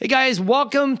guys,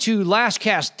 welcome to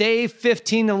Lashcast, day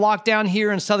 15 of lockdown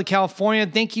here in Southern California.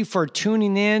 Thank you for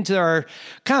tuning in to our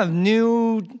kind of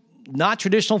new, not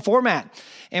traditional format.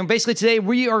 And basically today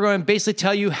we are going to basically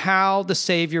tell you how to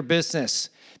save your business.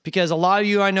 Because a lot of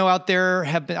you I know out there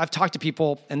I've talked to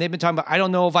people and they've been talking about, I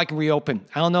don't know if I can reopen.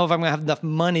 I don't know if I'm going to have enough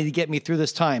money to get me through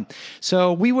this time.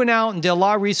 So we went out and did a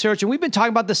lot of research, and we've been talking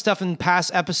about this stuff in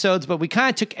past episodes, but we kind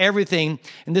of took everything,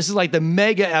 and this is like the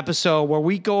mega episode where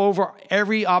we go over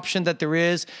every option that there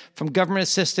is, from government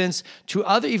assistance to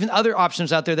even other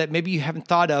options out there that maybe you haven't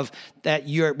thought of, where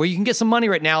you can get some money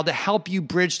right now to help you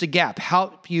bridge the gap,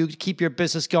 help you keep your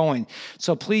business going.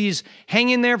 So please hang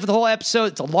in there for the whole episode.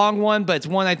 It's a long one, but it's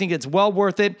one I think it's well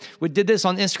worth it. We did this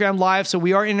on Instagram Live, so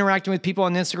we are interacting with people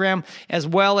on Instagram, as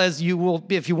well as you will,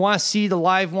 if you want to see the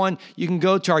live one, you can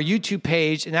go to our YouTube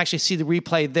page and actually see the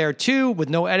replay there too, with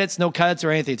no edits, no cuts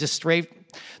or anything, just straight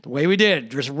the way we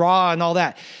did, just raw and all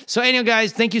that. So anyway,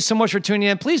 guys, thank you so much for tuning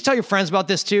in. Please tell your friends about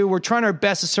this too. We're trying our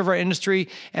best to serve our industry,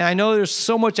 and I know there's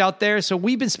so much out there. So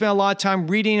we've been spending a lot of time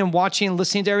reading and watching and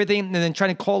listening to everything, and then trying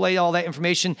to collate all that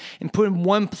information and put it in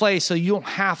one place so you don't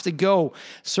have to go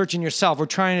searching yourself. We're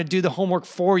trying to do the homework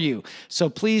for you. So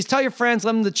please tell your friends,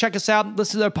 let them to check us out,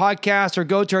 listen to our podcast, or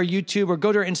go to our YouTube, or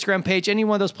go to our Instagram page, any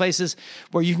one of those places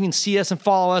where you can see us and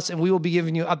follow us, and we will be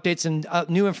giving you updates and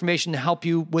new information to help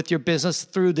you with your business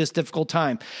through this difficult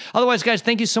time. Otherwise, guys,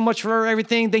 thank you so much for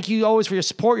everything. Thank you always for your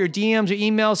support, your DMs, your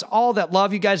emails, all that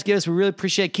love you guys give us. We really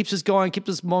appreciate it. Keeps us going, keeps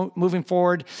us moving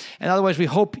forward. And otherwise, we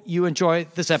hope you enjoy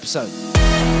this episode.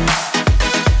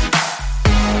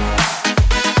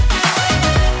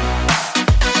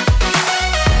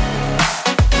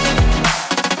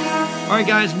 All right,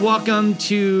 guys, welcome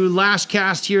to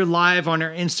Lashcast here live on our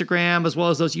Instagram, as well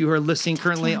as those of you who are listening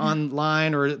currently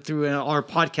online or through our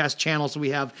podcast channels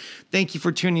we have. Thank you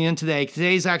for tuning in today.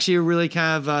 Today's actually a really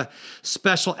kind of a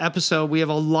special episode. We have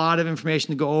a lot of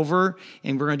information to go over,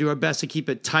 and we're going to do our best to keep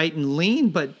it tight and lean,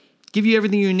 but give you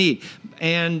everything you need.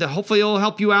 And hopefully it'll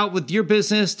help you out with your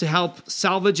business to help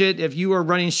salvage it. If you are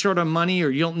running short on money or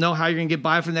you don't know how you're going to get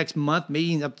by for the next month,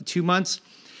 maybe up to 2 months,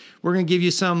 we're going to give you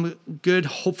some good,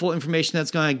 hopeful information that's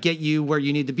going to get you where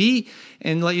you need to be,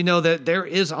 and let you know that there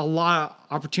is a lot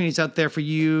of opportunities out there for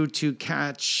you to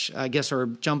catch, I guess, or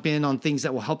jump in on things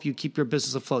that will help you keep your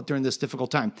business afloat during this difficult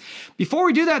time. Before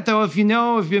we do that, though, if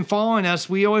you've been following us,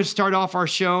 we always start off our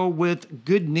show with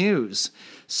good news.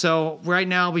 So right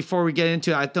now, before we get into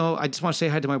it, I just want to say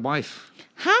hi to my wife.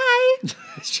 Hi.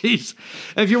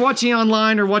 If you're watching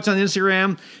online or watching on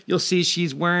Instagram, you'll see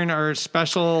she's wearing our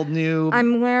special new...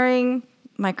 I'm wearing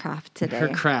my craft today. Her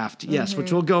craft, yes,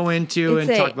 which we'll go into and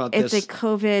talk about this. It's a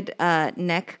COVID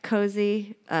neck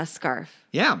cozy scarf.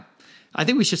 Yeah. I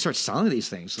think we should start selling these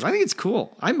things. I think it's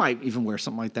cool. I might even wear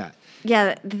something like that.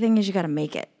 Yeah, the thing is you got to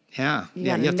make it. Yeah,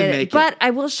 you have to make it. But I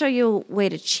will show you a way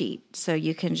to cheat. So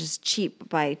you can just cheat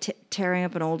by tearing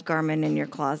up an old garment in your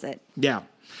closet. Yeah.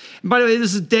 And by the way,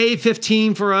 this is day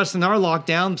 15 for us in our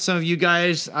lockdown. Some of you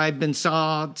guys,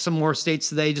 saw some more states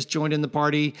today just joined in the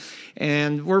party.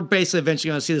 And we're basically eventually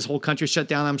going to see this whole country shut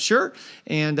down, I'm sure.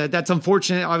 And that's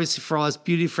unfortunate, obviously, for all us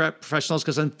beauty professionals,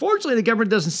 because unfortunately the government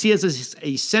doesn't see us as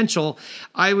essential.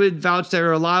 I would vouch there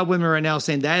are a lot of women right now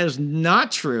saying that is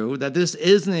not true, that this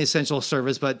is an essential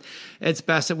service, but it's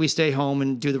best that we stay home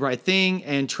and do the right thing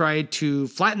and try to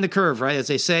flatten the curve, right, as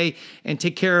they say, and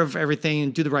take care of everything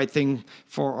and do the right thing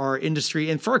for our industry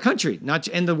and for our country, not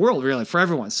in the world, really, for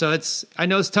everyone. So I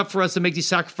know it's tough for us to make these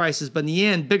sacrifices, but in the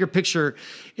end, bigger picture,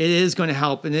 it is going to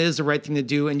help, and it is the right thing to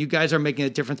do. And you guys are making a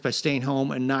difference by staying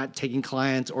home and not taking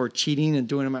clients or cheating and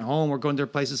doing them at home or going to their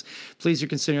places. Please, you're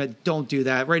considering it. Don't do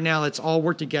that. Right now, let's all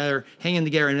work together, hang in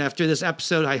together. And after this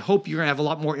episode, I hope you're going to have a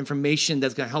lot more information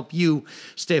that's going to help you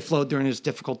stay afloat during this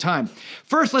difficult time.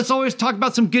 First, let's always talk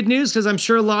about some good news, because I'm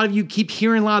sure a lot of you keep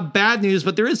hearing a lot of bad news,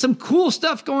 but there is some cool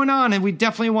stuff going on, and we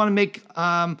definitely want to make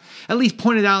at least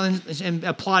point it out and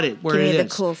applaud it where it is. Give you the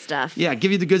cool stuff. Yeah,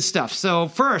 give you the good stuff. So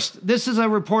first, this is a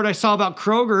report I saw about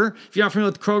Kroger. If you're not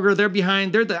familiar with Kroger,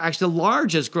 they're actually the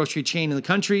largest grocery chain in the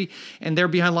country, and they're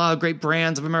behind a lot of great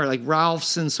brands of America, like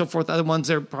Ralph's and so forth. Other ones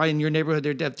that are probably in your neighborhood,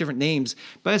 they have different names.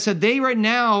 But I said they right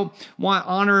now want to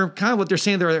honor kind of what they're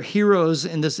saying they're heroes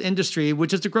in this industry,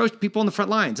 which is the people on the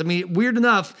front lines. I mean, weird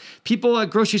enough, people at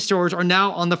grocery stores are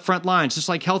now on the front lines, just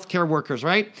like healthcare workers,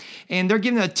 right? And they're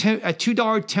giving a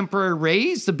 $2 temporary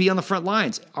raise to be on the front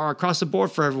lines across the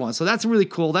board for everyone. So that's really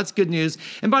cool. That's good news.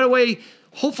 And by the way,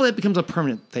 hopefully it becomes a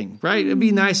permanent thing, right? It'd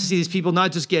be nice to see these people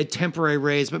not just get a temporary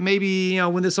raise, but maybe,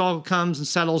 when this all comes and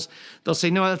settles, they'll say,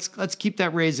 no, let's keep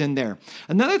that raise in there.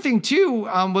 Another thing too,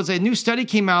 was a new study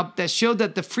came out that showed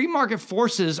that the free market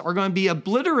forces are going to be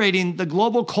obliterating the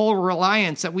global coal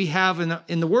reliance that we have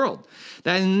in the world.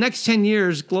 That in the next 10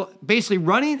 years, basically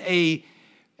running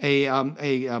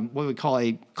what we call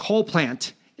a coal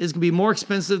plant is going to be more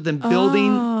expensive than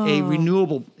building a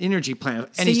renewable energy plant of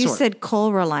any sort. So you said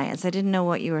coal reliance. I didn't know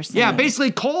what you were saying. Yeah,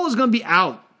 basically coal is going to be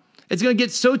out. It's going to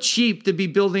get so cheap to be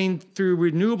building through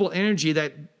renewable energy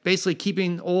that basically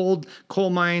keeping old coal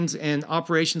mines and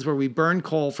operations where we burn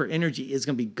coal for energy is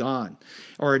going to be gone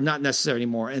or not necessary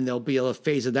anymore, and they'll be able to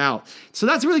phase it out. So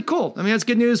that's really cool. I mean, that's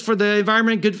good news for the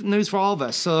environment, good news for all of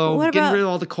us. So getting rid of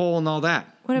all the coal and all that.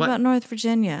 What about North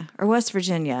Virginia or West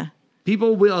Virginia?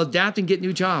 People will adapt and get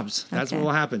new jobs. That's what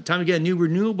will happen. Time to get a new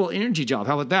renewable energy job.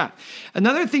 How about that?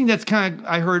 Another thing that's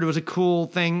I heard was a cool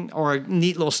thing or a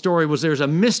neat little story was there's a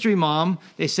mystery mom,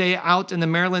 they say, out in the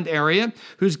Maryland area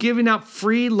who's giving out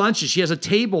free lunches. She has a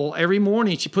table every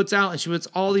morning she puts out, and she puts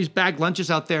all these bagged lunches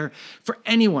out there for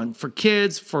anyone, for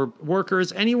kids, for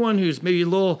workers, anyone who's maybe a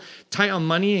little tight on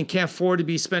money and can't afford to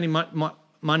be spending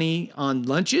money on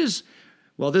lunches.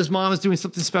 Well, this mom is doing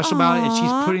something special about it, and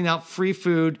she's putting out free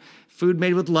food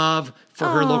made with love for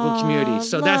her local community.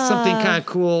 So that's something kind of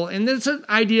cool. And it's an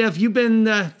idea if you've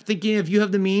been thinking if you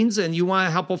have the means and you want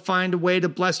to help find a way to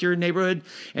bless your neighborhood.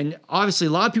 And obviously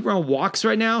a lot of people are on walks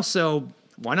right now, so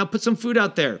why not put some food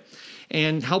out there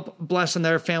and help bless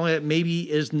another family that maybe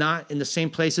is not in the same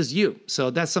place as you. So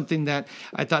that's something that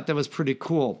I thought that was pretty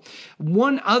cool.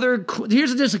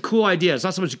 Here's just a cool idea. It's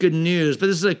not so much good news, but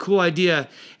this is a cool idea.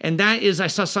 And that is, I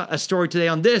saw a story today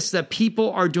on this, that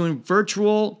people are doing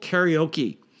virtual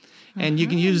karaoke. And you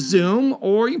can use Zoom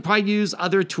or you can probably use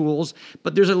other tools,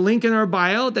 but there's a link in our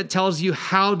bio that tells you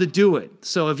how to do it.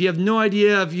 So if you have no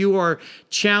idea if you are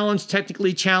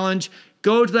technically challenged,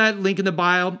 go to that link in the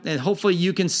bio, and hopefully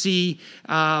you can see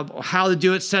how to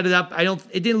do it, set it up.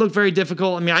 It didn't look very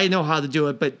difficult. I mean, I know how to do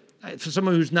it, but for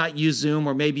someone who's not used Zoom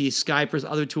or maybe Skype or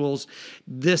other tools,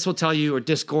 this will tell you, or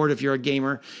Discord if you're a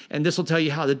gamer, and this will tell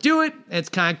you how to do it. It's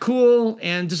kind of cool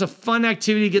and just a fun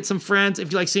activity to get some friends.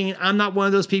 If you like singing, I'm not one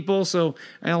of those people, so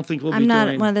I don't think we'll be doing. I'm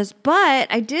not one of those, but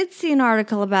I did see an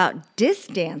article about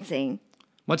disc dancing.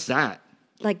 What's that?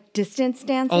 Like distance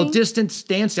dancing? Oh, distance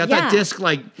dancing. I thought disc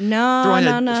throwing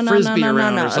a frisbee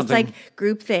around or something. It's like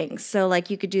group things. So like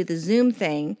you could do the Zoom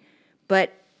thing,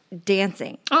 but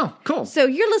dancing. Oh, cool. So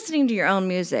you're listening to your own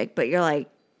music, but you're like,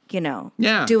 doing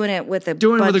it with a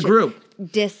group.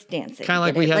 Disc dancing. Kind of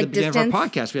like we had at the beginning of our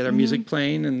podcast. We had our music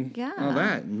playing and all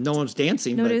that. No one's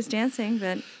dancing. Nobody was dancing,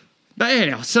 But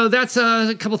anyhow, so that's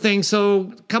a couple things.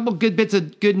 So a couple good bits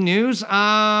of good news.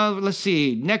 Let's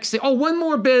see. Next thing. Oh, one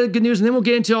more bit of good news, and then we'll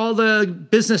get into all the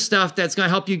business stuff that's going to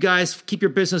help you guys keep your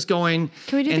business going.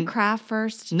 Can we do the craft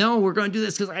first? No, we're going to do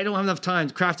this because I don't have enough time.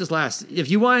 Craft is last. If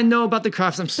you want to know about the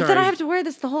crafts, I'm sorry. But then I have to wear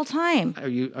this the whole time. Are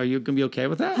you going to be okay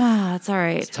with that? It's all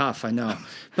right. It's tough, I know.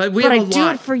 But I do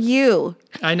it for you.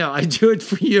 I know, I do it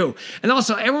for you. And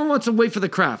also, everyone wants to wait for the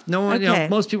craft. No one,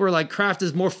 most people are like, craft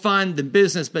is more fun than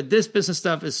business, but this business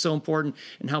stuff is so important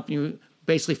in helping you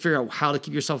basically figure out how to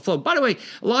keep yourself afloat. By the way,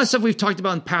 a lot of stuff we've talked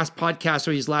about in past podcasts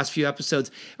or these last few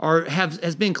episodes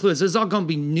has been included. So this is all going to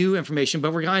be new information,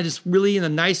 but we're going to just really in a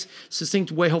nice,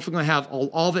 succinct way, hopefully going to have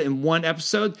all of it in one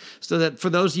episode so that for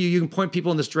those of you can point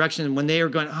people in this direction. And when they are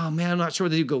going, oh man, I'm not sure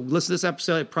whether you go listen to this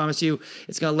episode, I promise you,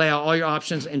 it's going to lay out all your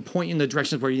options and point you in the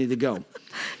directions where you need to go.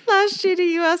 Last Gina,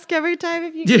 you ask every time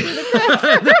if you can do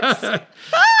the craft.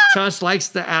 Tuss likes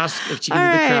to ask if she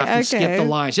can do the craft and skip the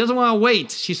line. She doesn't want to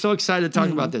wait. She's so excited to talk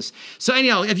about this. So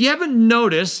anyhow, if you haven't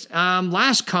noticed,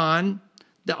 LashCon,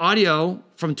 the audio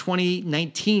from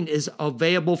 2019 is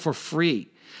available for free.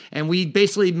 And we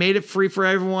basically made it free for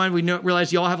everyone. We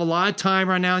realized you all have a lot of time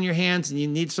right now in your hands and you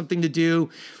need something to do.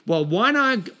 Well, why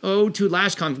not go to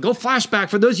LashCon? Go flashback.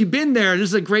 For those of you who've been there, this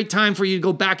is a great time for you to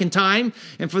go back in time.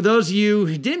 And for those of you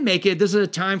who didn't make it, this is a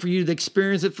time for you to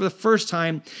experience it for the first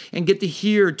time and get to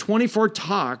hear 24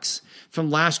 talks from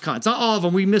LashCon. It's not all of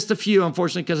them. We missed a few,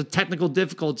 unfortunately, because of technical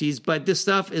difficulties, but this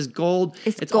stuff is gold.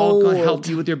 It's all going to help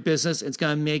you with your business. It's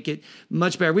going to make it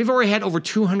much better. We've already had over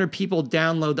 200 people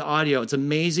download the audio. It's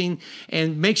amazing.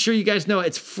 And make sure you guys know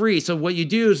it's free. So what you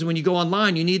do is when you go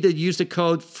online, you need to use the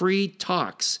code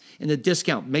FREETALKS in the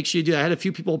discount. Make sure you do that. I had a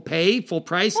few people pay full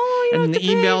price and they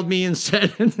emailed me and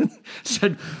said,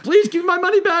 please give me my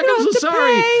money back. I'm so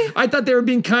sorry. I thought they were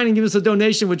being kind and give us a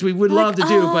donation, which we would love to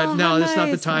do, but no, that's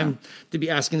not the time. to be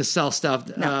asking to sell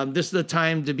stuff. No. This is the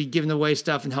time to be giving away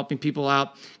stuff and helping people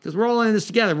out because we're all in this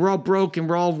together. We're all broke and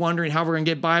we're all wondering how we're going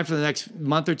to get by for the next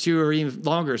month or two or even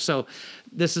longer. So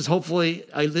this is hopefully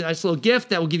a nice little gift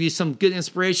that will give you some good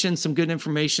inspiration, some good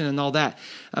information and all that.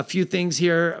 A few things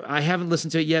here. I haven't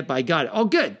listened to it yet, but I got it. Oh,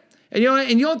 good. And you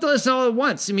don't have to listen all at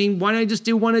once. I mean, why don't I just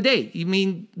do one a day? You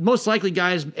mean, most likely,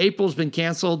 guys, April's been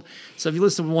canceled. So if you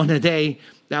listen to one a day,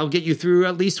 that'll get you through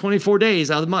at least 24 days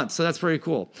out of the month. So that's pretty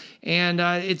cool. And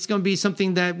it's going to be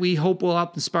something that we hope will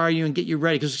help inspire you and get you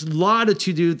ready because there's a lot of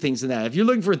to-do things in that. If you're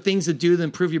looking for things to do to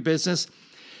improve your business,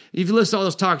 if you listen to all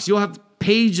those talks, you'll have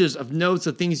pages of notes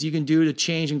of things you can do to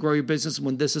change and grow your business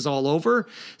when this is all over.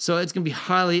 So it's going to be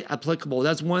highly applicable.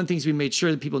 That's one of the things we made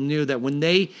sure that people knew that when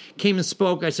they came and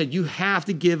spoke, I said, you have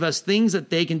to give us things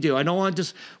that they can do. I don't want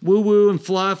just woo-woo and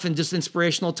fluff and just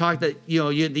inspirational talk that, you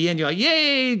at the end, you're like,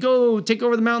 yay, go take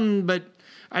over the mountain. But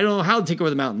I don't know how to take over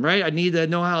the mountain, right? I need to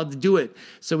know how to do it.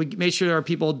 So we made sure our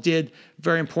people did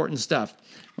very important stuff.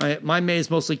 My May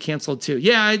is mostly canceled too.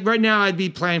 Yeah, right now I'd be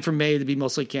planning for May to be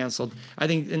mostly canceled. I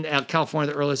think in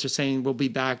California, the earliest they're saying we'll be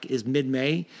back is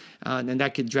mid-May, and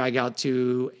that could drag out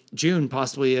to June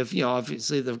possibly if,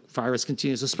 obviously the virus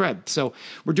continues to spread. So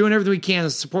we're doing everything we can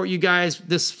to support you guys.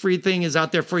 This free thing is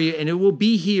out there for you, and it will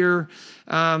be here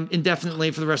indefinitely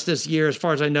for the rest of this year as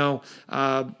far as I know.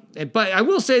 But I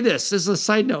will say this as a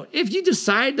side note. If you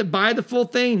decide to buy the full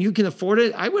thing and you can afford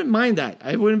it, I wouldn't mind that.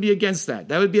 I wouldn't be against that.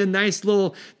 That would be a nice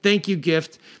little thank you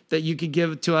gift that you could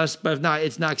give to us. But if not,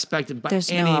 it's not expected by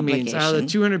any means. Out of the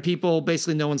 200 people,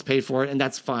 basically no one's paid for it, and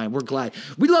that's fine. We're glad.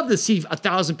 We'd love to see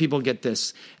 1,000 people get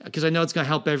this because I know it's going to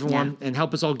help everyone and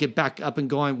help us all get back up and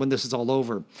going when this is all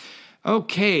over.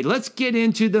 Okay, let's get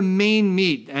into the main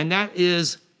meat, and that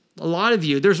is a lot of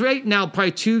you. There's right now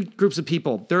probably two groups of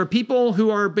people. There are people who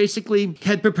are basically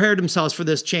had prepared themselves for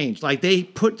this change. Like they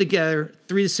put together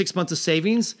 3 to 6 months of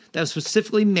savings that was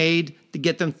specifically made to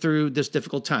get them through this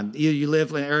difficult time. You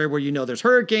live in an area where there's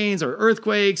hurricanes or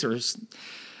earthquakes or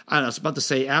I don't know, I was about to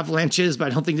say avalanches,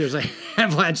 but I don't think there's an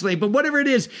avalanche lake. But whatever it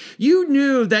is, you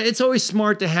knew that it's always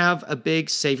smart to have a big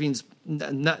savings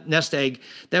nest egg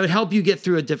that would help you get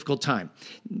through a difficult time.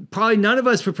 Probably none of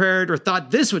us prepared or thought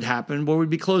this would happen where we'd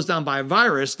be closed down by a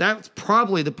virus. That's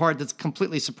probably the part that's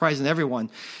completely surprising to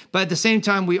everyone. But at the same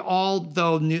time, we all,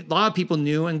 though, knew, a lot of people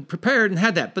knew and prepared and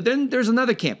had that. But then there's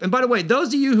another camp. And by the way, those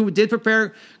of you who did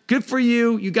prepare, good for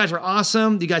you. You guys are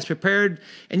awesome. You guys prepared.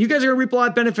 And you guys are going to reap a lot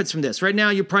of benefits from this. Right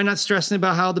now, you're probably not stressing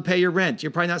about how to pay your rent.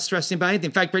 You're probably not stressing about anything.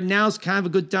 In fact, right now is kind of a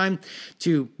good time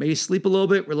to maybe sleep a little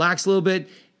bit, relax a little bit,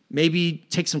 maybe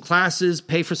take some classes,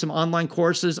 pay for some online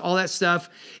courses, all that stuff.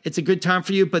 It's a good time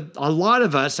for you. But a lot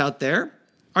of us out there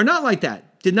are not like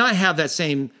that, did not have that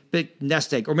same big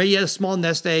nest egg. Or maybe you had a small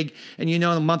nest egg and in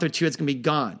a month or two it's going to be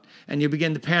gone. And you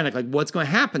begin to panic, like what's going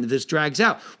to happen if this drags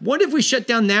out? What if we shut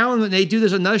down now and when they do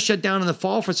there's another shutdown in the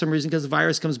fall for some reason because the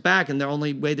virus comes back and the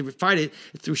only way to fight it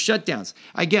is through shutdowns?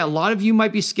 I get a lot of you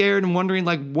might be scared and wondering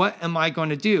like, what am I going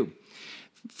to do?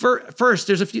 First,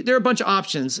 there are a bunch of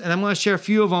options, and I'm going to share a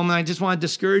few of them, and I just want to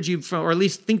discourage you from, or at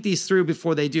least think these through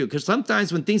before they do, because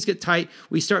sometimes when things get tight,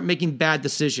 we start making bad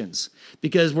decisions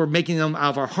because we're making them out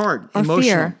of our heart,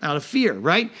 out of fear,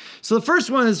 right? So the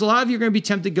first one is a lot of you are going to be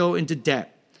tempted to go into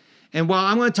debt. And while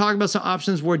I'm going to talk about some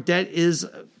options where debt is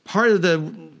part of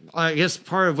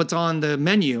part of what's on the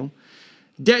menu,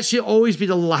 debt should always be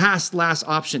the last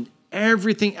option.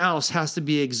 Everything else has to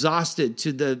be exhausted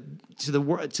to the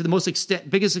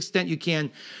biggest extent you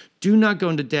can. Do not go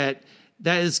into debt.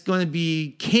 That is can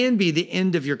be the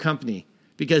end of your company,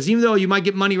 because even though you might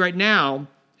get money right now,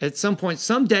 at some point,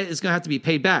 some debt is going to have to be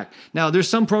paid back. Now, there's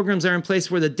some programs that are in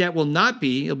place where the debt will not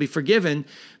be, it'll be forgiven.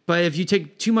 But if you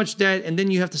take too much debt and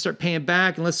then you have to start paying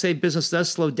back, and let's say business does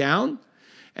slow down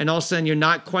and all of a sudden you're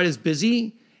not quite as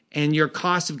busy and your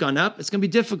costs have gone up, it's going to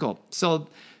be difficult. So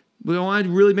we want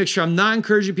to really make sure I'm not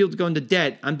encouraging people to go into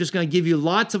debt. I'm just going to give you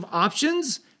lots of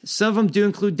options. Some of them do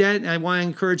include debt, and I want to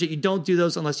encourage that you don't do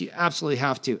those unless you absolutely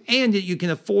have to, and that you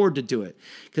can afford to do it,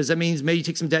 because that means maybe you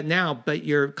take some debt now, but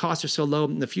your costs are so low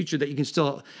in the future that you can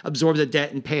still absorb the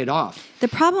debt and pay it off. The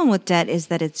problem with debt is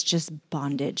that it's just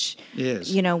bondage.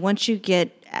 It is. Once you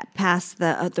get past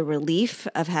the relief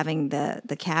of having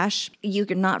the cash, you're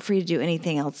not free to do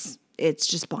anything else. It's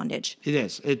just bondage. It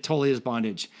is. It totally is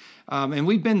bondage. And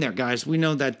we've been there, guys. We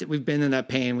know that we've been in that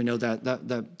pain. We know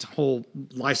that whole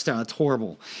lifestyle, it's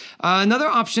horrible. Another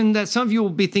option that some of you will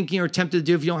be thinking or tempted to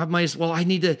do if you don't have money is, well,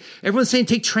 everyone's saying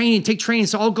take training,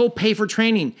 so I'll go pay for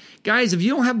training. Guys, if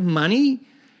you don't have money,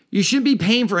 you shouldn't be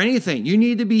paying for anything. You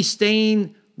need to be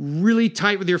staying really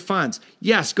tight with your funds.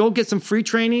 Yes, go get some free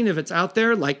training if it's out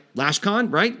there, like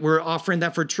LashCon, right? We're offering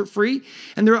that for free.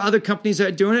 And there are other companies that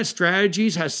are doing it.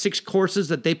 Strategies has 6 courses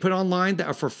that they put online that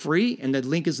are for free, and the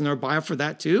link is in our bio for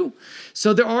that too.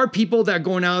 So there are people that are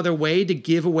going out of their way to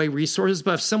give away resources.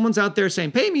 But if someone's out there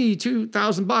saying, pay me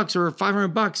 $2,000 or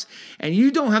 $500, and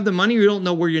you don't have the money, or you don't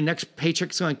know where your next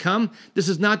paycheck is going to come, this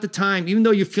is not the time. Even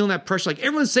though you're feeling that pressure, like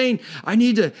everyone's saying, I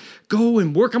need to go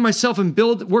and work on myself and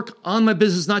work on my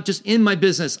business, not just in my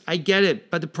business. I get it.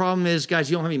 But the problem is,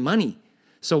 guys, you don't have any money.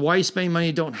 So why are you spending money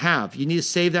you don't have? You need to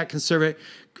save that, conserve it,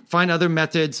 find other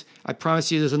methods. I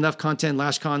promise you there's enough content in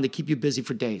LashCon to keep you busy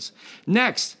for days.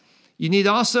 Next, you need to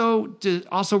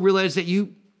realize that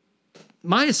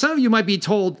some of you might be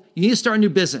told you need to start a new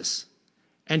business.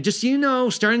 And just so you know,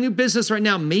 starting a new business right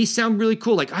now may sound really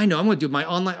cool. Like, I know I'm going to do my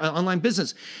online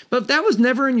business. But if that was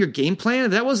never in your game plan,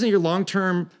 if that wasn't your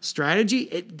long-term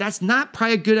strategy, that's not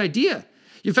probably a good idea.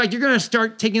 In fact, you're going to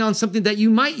start taking on something that you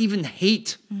might even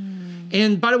hate.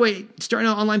 And by the way, starting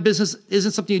an online business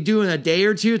isn't something you do in a day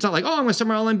or two. It's not like, oh, I'm going to start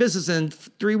my online business and in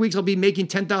 3 weeks I'll be making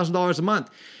 $10,000 a month.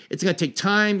 It's going to take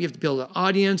time. You have to build an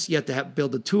audience. You have to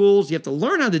build the tools. You have to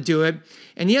learn how to do it.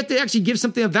 And you have to actually give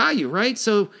something of value, right?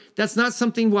 So that's not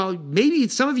something, well, maybe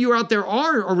some of you out there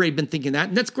are already been thinking that,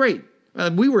 and that's great.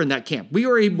 We were in that camp. We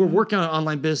were working on an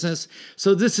online business.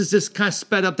 So this is just kind of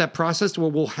sped up that process where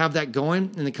we'll have that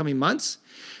going in the coming months.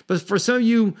 But for some of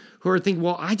you who are thinking,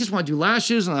 well, I just want to do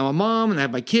lashes, and I'm a mom, and I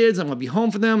have my kids, and I want to be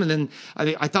home for them, and then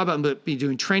I thought about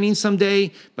doing training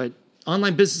someday, but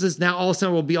online businesses now all of a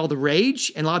sudden will be all the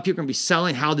rage, and a lot of people are going to be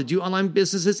selling how to do online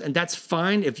businesses, and that's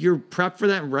fine. If you're prepped for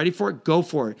that and ready for it, go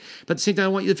for it. But at the same time, I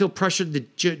want you to feel pressured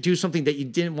to do something that you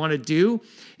didn't want to do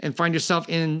and find yourself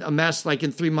in a mess like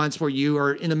in 3 months where you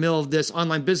are in the middle of this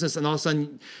online business, and all of a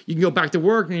sudden you can go back to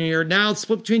work and you're now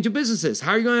split between 2 businesses.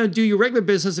 How are you going to do your regular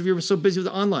business if you're so busy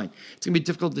with online? It's going to be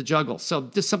difficult to juggle. So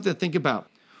just something to think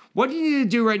about. What do you need to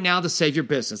do right now to save your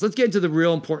business? Let's get into the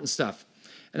real important stuff.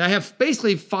 And I have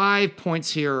basically 5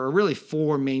 points here, or really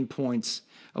 4 main points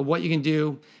of what you can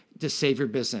do to save your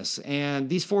business. And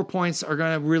these 4 points are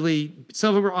going to really, some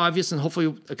of them are obvious, and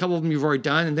hopefully a couple of them you've already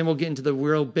done. And then we'll get into the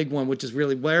real big one, which is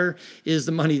really where is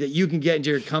the money that you can get into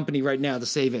your company right now to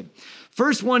save it.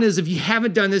 First one is, if you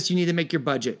haven't done this, you need to make your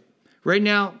budget. Right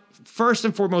now, first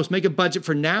and foremost, make a budget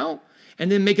for now,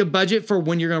 and then make a budget for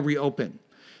when you're going to reopen.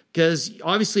 Because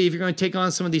obviously, if you're going to take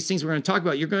on some of these things we're going to talk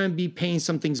about, you're going to be paying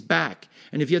some things back.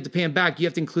 And if you have to pay them back, you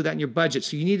have to include that in your budget.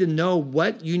 So you need to know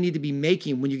what you need to be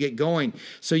making when you get going,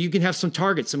 so you can have some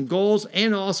targets, some goals,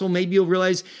 and also maybe you'll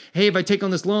realize, hey, if I take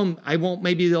on this loan,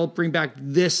 maybe they'll bring back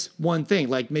this one thing.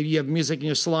 Like maybe you have music in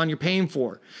your salon you're paying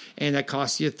for, and that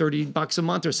costs you $30 a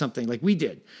month or something, like we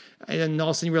did. And then all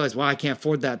of a sudden you realize, well, I can't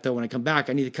afford that though. When I come back,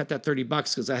 I need to cut that $30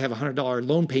 because I have a $100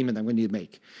 loan payment I'm going to need to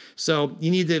make. So you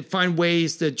need to find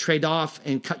ways to trade off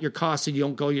and cut your costs so you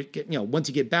don't go, once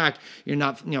you get back, you're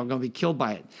not, going to be killed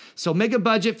by it. So make a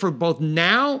budget for both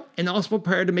now, and also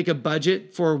prepare to make a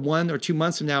budget for 1 or 2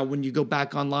 months from now when you go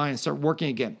back online and start working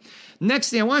again.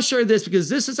 Next thing, I want to share this because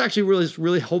this is actually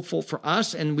really helpful for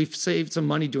us, and we've saved some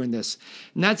money doing this.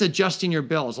 And that's adjusting your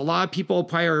bills. A lot of people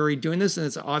probably are already doing this, and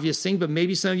it's an obvious thing, but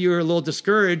maybe some of you are a little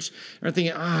discouraged and are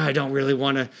thinking, I don't really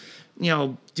want to,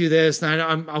 do this. And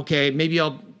I'm okay. Maybe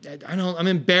I'm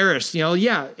embarrassed.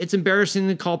 Yeah, it's embarrassing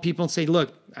to call people and say,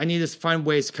 look, I need to find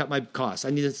ways to cut my costs. I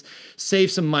need to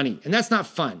save some money. And that's not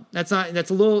fun. It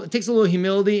takes a little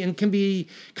humility, and can be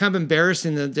kind of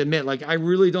embarrassing to admit, like, I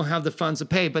really don't have the funds to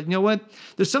pay. But you know what?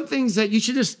 There's some things that you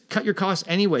should just cut your costs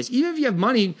anyways. Even if you have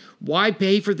money, why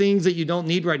pay for things that you don't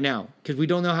need right now? Because we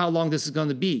don't know how long this is going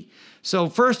to be. So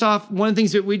first off, one of the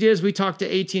things that we did is we talked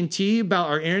to AT&T about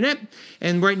our internet.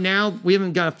 And right now, we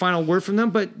haven't got a final word from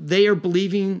them, but they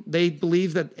believe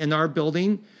that in our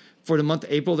building, for the month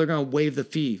of April, they're going to waive the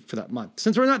fee for that month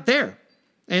since we're not there.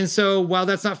 And so while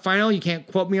that's not final, you can't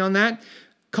quote me on that.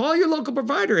 Call your local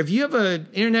provider. If you have an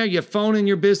internet, you have phone in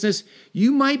your business,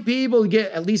 you might be able to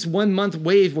get at least 1 month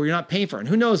waived where you're not paying for it. And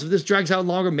who knows, if this drags out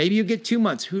longer, maybe you get 2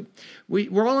 months.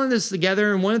 We're all in this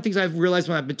together. And one of the things I've realized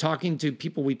when I've been talking to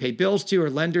people we pay bills to, or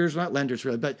lenders, not lenders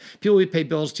really, but people we pay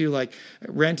bills to, like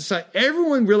rent,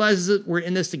 everyone realizes that we're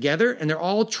in this together, and they're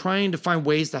all trying to find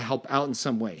ways to help out in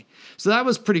some way. So that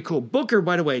was pretty cool. Booker,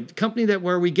 by the way, the company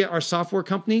where we get our software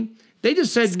company, they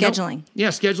just said scheduling. No. Yeah,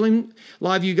 scheduling. A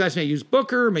lot of you guys may use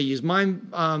Booker, may use MindBody,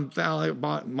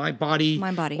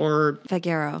 or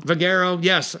Vagero.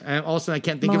 Yes, and also I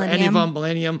can't think of any of them.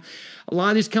 Millennium. A lot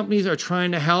of these companies are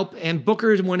trying to help, and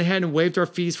Booker went ahead and waived our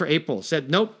fees for April. Said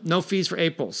nope, no fees for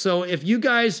April. So if you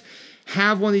guys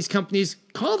have one of these companies,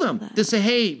 call them. Just say,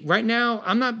 hey, right now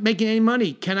I'm not making any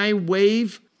money. Can I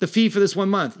waive the fee for this 1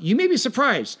 month. You may be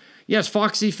surprised. Yes,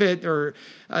 Foxy Fit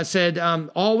said,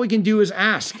 all we can do is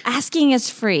ask. Asking is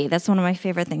free. That's one of my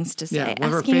favorite things to say. Yeah,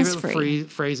 one Asking of our favorite free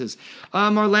phrases.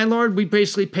 Our landlord, we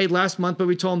basically paid last month, but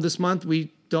we told him this month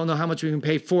we don't know how much we can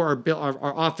pay for our bill,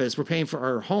 our office. We're paying for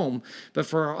our home, but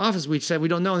for our office, we said we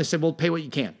don't know. And they said, well, pay what you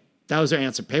can. That was their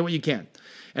answer. Pay what you can.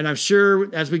 And I'm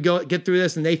sure as we get through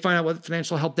this and they find out what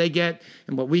financial help they get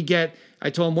and what we get, I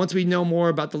told them once we know more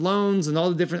about the loans and all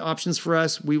the different options for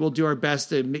us, we will do our best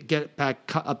to get back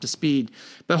up to speed.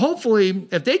 But hopefully,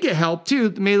 if they get help too,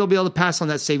 maybe they'll be able to pass on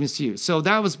that savings to you. So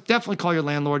that was definitely call your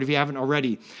landlord if you haven't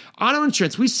already. Auto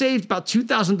insurance, we saved about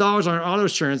 $2,000 on our auto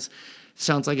insurance.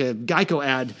 Sounds like a Geico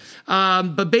ad.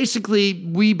 But basically,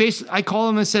 I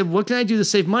called him and said, what can I do to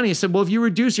save money? He said, well, if you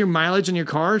reduce your mileage on your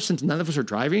car, since none of us are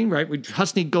driving, right?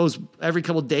 Husney goes every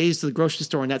couple of days to the grocery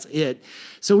store and that's it.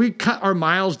 So we cut our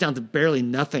miles down to barely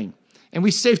nothing. And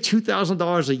we save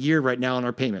 $2,000 a year right now on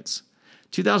our payments.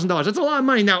 $2,000. That's a lot of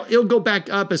money. Now, it'll go back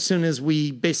up as soon as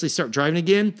we basically start driving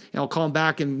again. And I'll call them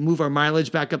back and move our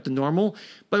mileage back up to normal.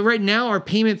 But right now, our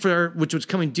payment which was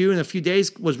coming due in a few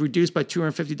days, was reduced by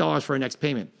 $250 for our next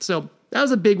payment. So that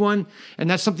was a big one. And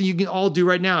that's something you can all do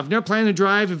right now. If you're not planning to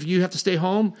drive, if you have to stay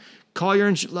home, call your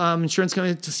insurance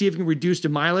company to see if you can reduce the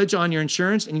mileage on your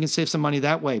insurance, and you can save some money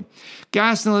that way.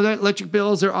 Gas and electric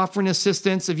bills, they're offering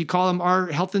assistance. If you call them our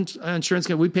health insurance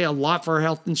company, we pay a lot for our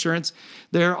health insurance.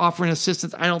 They're offering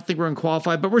assistance. I don't think we're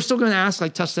unqualified, but we're still going to ask.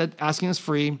 Like Tuss said, asking is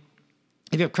free.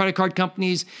 If you have credit card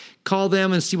companies, call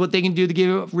them and see what they can do to give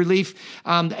you relief.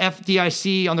 The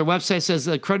FDIC on their website says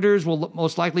the creditors will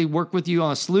most likely work with you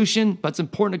on a solution, but it's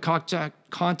important to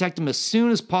contact them as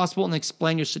soon as possible and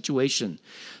explain your situation.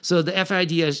 So the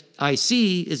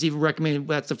FDIC is even recommending,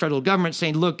 that's the federal government,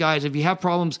 saying, look, guys, if you have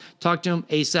problems, talk to them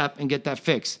ASAP and get that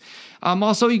fixed.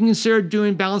 Also, you can consider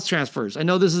doing balance transfers. I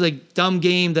know this is a dumb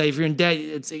game that if you're in debt,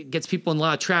 it gets people in a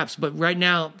lot of traps. But right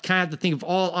now, kind of have to think of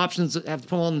all options that have to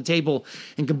put on the table.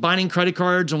 And combining credit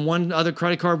cards and one other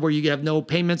credit card where you have no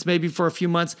payments maybe for a few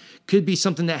months could be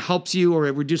something that helps you, or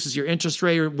it reduces your interest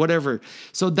rate or whatever.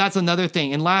 So that's another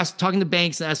thing. And last, talking to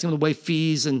banks and asking them to waive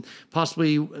fees and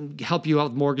possibly help you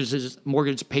out with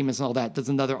mortgage payments and all that. That's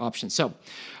another option. So,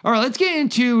 all right, let's get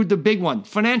into the big one,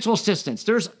 financial assistance.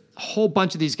 There's a whole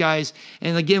bunch of these guys.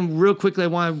 And again, real quickly, I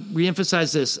want to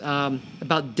reemphasize this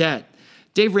about debt.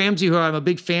 Dave Ramsey, who I'm a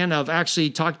big fan of, actually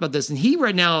talked about this. And he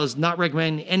right now is not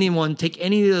recommending anyone take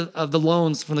any of the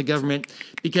loans from the government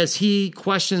because he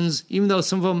questions, even though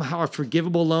some of them are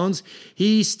forgivable loans,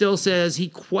 he still says he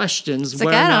questions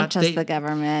whether or not I don't trust the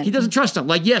government. He doesn't trust them.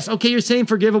 Like, yes, okay, you're saying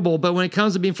forgivable, but when it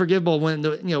comes to being forgivable, when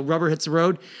the rubber hits the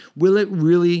road, will it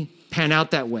really pan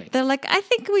out that way? They're like, I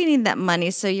think we need that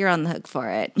money, so you're on the hook for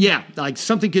it. Yeah, like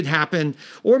something could happen.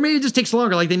 Or maybe it just takes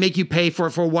longer. Like they make you pay for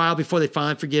it for a while before they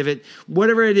finally forgive it.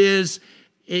 Whatever it is,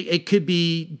 it could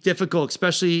be difficult,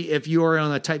 especially if you are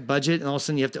on a tight budget and all of a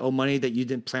sudden you have to owe money that you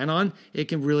didn't plan on. It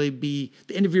can really be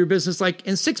the end of your business like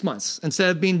in 6 months instead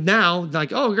of being now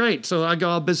like, oh, great. So I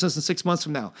got a business in 6 months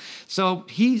from now. So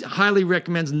he highly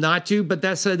recommends not to, but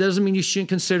that said, doesn't mean you shouldn't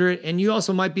consider it. And you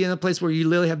also might be in a place where you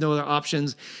literally have no other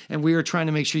options. And we are trying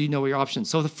to make sure you know your options.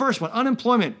 So the first one,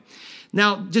 unemployment.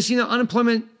 Now, just,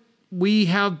 unemployment, we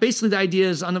have basically the idea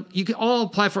is you can all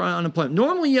apply for unemployment.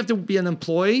 Normally, you have to be an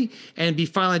employee and be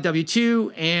filing a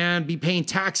W-2 and be paying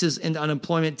taxes into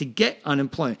unemployment to get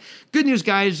unemployment. Good news,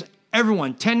 guys.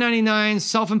 Everyone, 1099,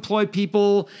 self-employed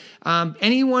people,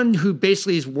 anyone who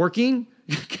basically is working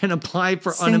can apply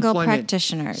for unemployment.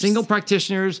 Single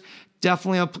practitioners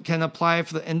definitely can apply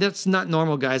for and that's not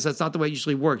normal, guys. That's not the way it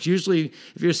usually works. Usually,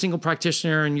 if you're a single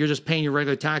practitioner and you're just paying your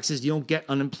regular taxes, you don't get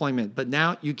unemployment. But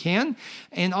now you can.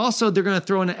 And also, they're going to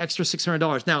throw in an extra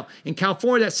 $600. Now, in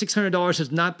California, that $600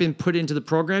 has not been put into the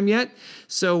program yet.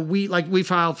 So we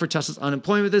filed for Tessa's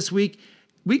unemployment this week.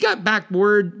 We got back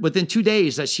word within 2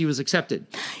 days that she was accepted.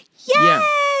 Yay! Yeah.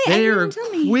 They are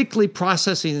quickly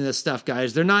processing this stuff,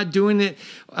 guys. They're not doing it.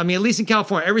 I mean, at least in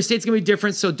California, every state's going to be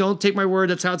different. So don't take my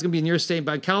word. That's how it's going to be in your state.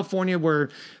 But in California,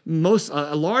 where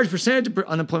a large percentage of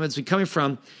unemployment is coming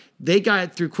from, they got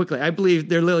it through quickly. I believe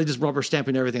they're literally just rubber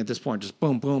stamping everything at this point. Just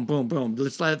boom, boom, boom, boom.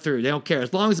 Let's let it through. They don't care.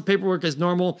 As long as the paperwork is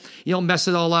normal, you don't mess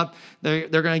it all up, they're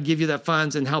going to give you that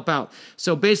funds and help out.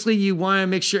 So basically, you want to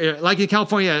make sure, like in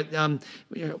California,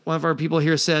 one of our people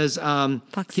here says,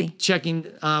 keep checking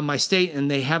my state,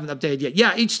 and they haven't updated yet.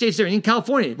 Yeah, each state's there. In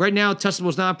California, right now, Tesla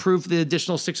was not approved for the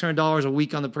additional $600 a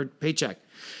week on the paycheck.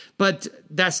 But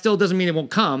that still doesn't mean it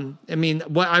won't come. I mean,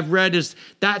 what I've read is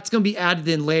that's going to be added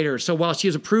in later. So while she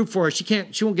is approved for it,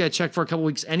 she won't get a check for a couple of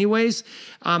weeks anyways.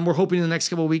 We're hoping in the next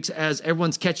couple of weeks, as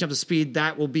everyone's catching up to speed,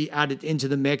 that will be added into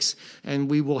the mix, and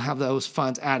we will have those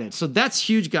funds added. So that's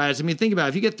huge, guys. I mean, think about it.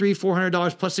 If you get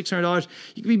 $300-$400 plus $600,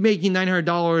 you could be making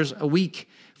 $900 a week.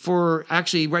 For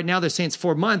actually, right now they're saying it's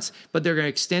 4 months, but they're going to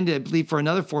extend it, I believe, for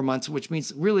another 4 months, which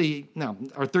means really,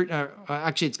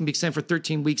 actually it's going to be extended for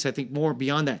 13 weeks, I think, more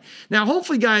beyond that. Now,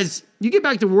 hopefully, guys, you get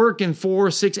back to work in 4,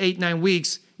 6, 8, 9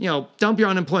 weeks. Dump your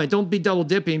unemployment. Don't be double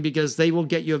dipping, because they will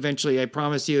get you eventually. I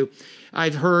promise you.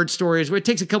 I've heard stories where it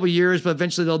takes a couple of years, but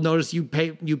eventually they'll notice you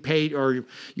paid or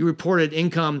you reported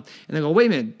income, and they go, wait a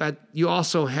minute, but you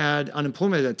also had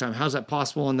unemployment at that time. How's that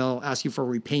possible? And they'll ask you for a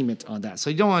repayment on that. So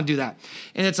you don't want to do that.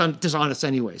 And it's dishonest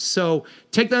anyways. So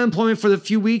take that unemployment for the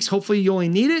few weeks. Hopefully you only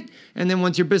need it. And then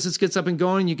once your business gets up and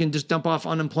going, you can just dump off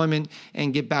unemployment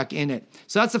and get back in it.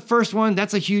 So that's the first one.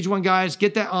 That's a huge one, guys.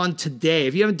 Get that on today.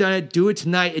 If you haven't done it, do it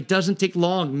tonight. It doesn't take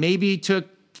long. Maybe it took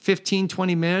 15,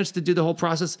 20 minutes to do the whole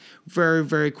process. Very,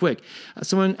 very quick.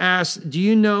 Someone asked, do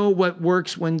you know what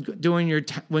works when doing your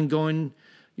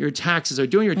taxes or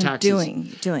doing your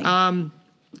taxes? Doing.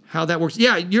 How that works.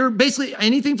 Yeah, you're basically,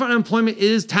 anything for unemployment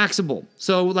is taxable.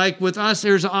 So like with us,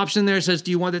 there's an option there that says,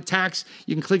 do you want the tax?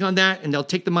 You can click on that and they'll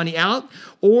take the money out.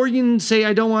 Or you can say,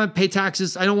 I don't want to pay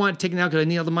taxes. I don't want it taken out because I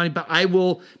need all the money, but I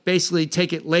will basically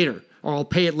take it later. Or I'll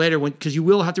pay it later because you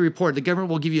will have to report. The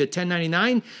government will give you a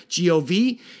 1099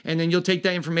 GOV, and then you'll take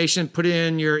that information, put it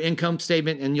in your income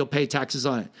statement, and you'll pay taxes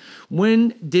on it.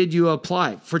 When did you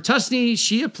apply? For Tusney,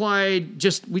 she applied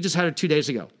we just had her 2 days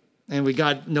ago, and we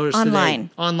got notice today.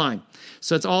 Online.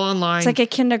 So it's all online. It's like a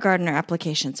kindergartner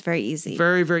application. It's very easy.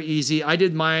 Very, very easy. I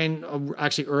did mine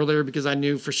actually earlier because I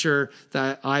knew for sure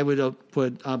that I would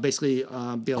basically be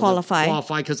able to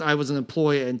qualify because I was an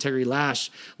employee at Integrity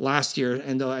last year,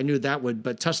 and I knew that would.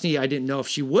 But Tusney, I didn't know if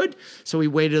she would, so we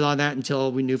waited on that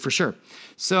until we knew for sure.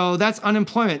 So that's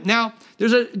unemployment. Now,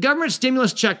 there's a government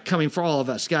stimulus check coming for all of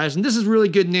us, guys, and this is really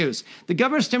good news. The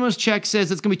government stimulus check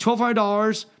says it's going to be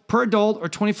 $1,200 per adult or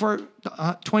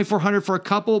 $2,400 for a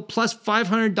couple, plus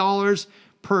 $500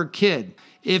 per kid.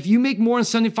 If you make more than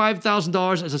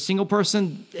 $75,000 as a single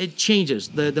person, it changes.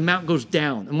 The amount goes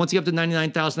down. And once you get up to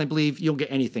 $99,000, I believe, you'll get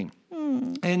anything.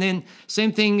 And then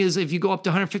same thing is if you go up to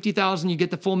 $150,000, you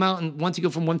get the full amount. And once you go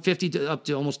from $150,000 to up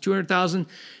to almost $200,000,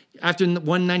 after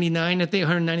 $199,000, I think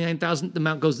 $199,000, the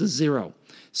amount goes to zero.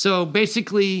 So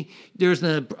basically, there's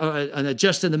an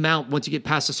adjusted amount once you get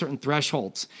past a certain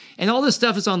thresholds. And all this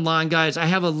stuff is online, guys. I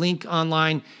have a link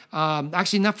online.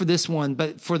 Actually, not for this one,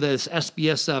 but for this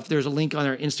SBS stuff, there's a link on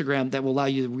our Instagram that will allow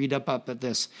you to read up at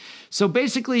this. So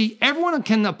basically, everyone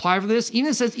can apply for this.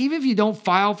 Even if you don't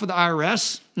file for the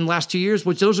IRS in the last 2 years,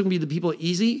 which those are going to be the people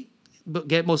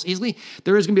get most easily,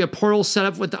 there is going to be a portal set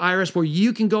up with the IRS where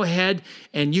you can go ahead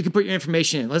and you can put your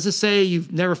information in. Let's just say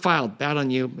you've never filed. Bad on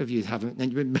you if you haven't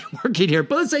and you've been working here.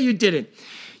 But let's say you didn't.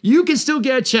 You can still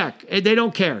get a check. They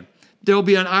don't care. There will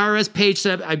be an IRS page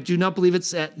set up. I do not believe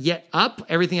it's yet up.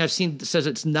 Everything I've seen says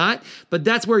it's not. But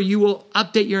that's where you will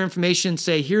update your information,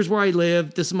 say, here's where I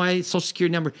live. This is my Social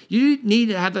Security number. You need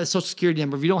to have a Social Security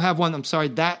number. If you don't have one, I'm sorry,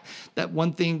 that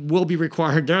one thing will be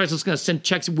required. They're not just going to send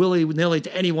checks willy-nilly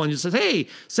to anyone who says, hey,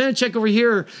 send a check over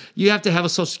here. You have to have a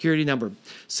Social Security number.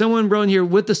 Someone wrote in here,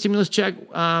 with the stimulus check,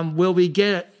 will we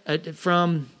get it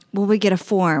from... Will we get a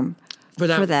form? For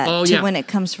that oh, yeah. When it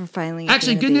comes for filing.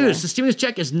 Actually, good news. The stimulus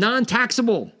check is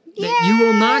non-taxable. Yes! You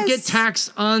will not get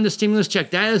taxed on the stimulus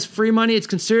check. That is free money. It's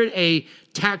considered a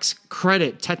tax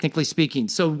credit, technically speaking.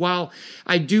 So while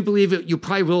I do believe you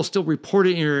probably will still report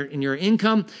it in your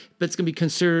income, but it's going to be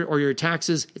considered, or your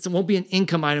taxes, it won't be an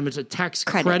income item. It's a tax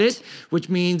credit, which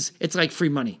means it's like free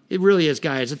money. It really is,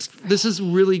 guys. This is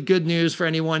really good news for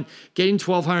anyone. Getting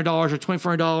 $1,200 or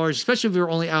 $2,400, especially if you're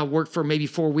only out of work for maybe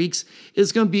 4 weeks,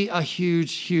 is going to be a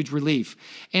huge, huge relief.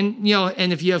 And,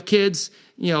 and if you have kids,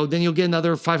 then you'll get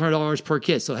another $500 per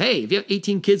kid. So, hey, if you have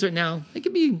 18 kids right now, it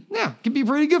could be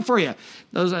pretty good for you.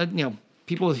 Those are,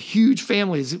 people with huge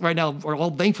families right now are all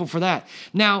thankful for that.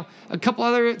 Now, a couple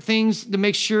other things to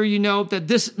make sure you know that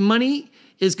this money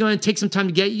is going to take some time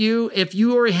to get you. If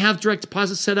you already have direct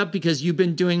deposit set up because you've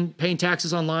been paying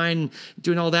taxes online,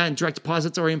 doing all that, and direct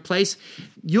deposits are in place,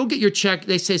 you'll get your check,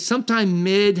 they say, sometime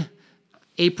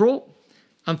mid-April.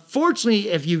 Unfortunately,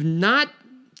 if you've not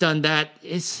done that,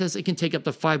 it says it can take up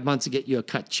to 5 months to get you a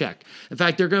cut check. In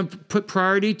fact, they're going to put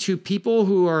priority to people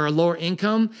who are lower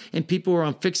income and people who are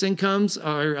on fixed incomes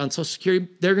or on Social Security.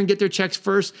 They're going to get their checks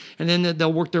first, and then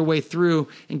they'll work their way through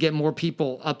and get more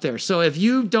people up there. So if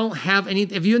you don't have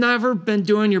if you've never been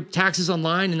doing your taxes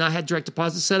online and not had direct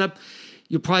deposit set up,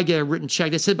 you'll probably get a written check.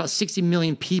 They said about 60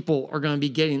 million people are going to be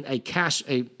getting a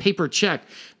paper check,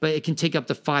 but it can take up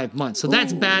to 5 months. So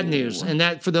that's bad news. And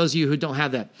that for those of you who don't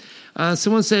have that.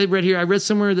 Someone said right here, I read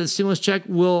somewhere that the stimulus check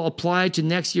will apply to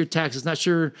next year's taxes. Not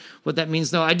sure what that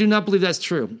means, though. I do not believe that's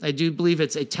true. I do believe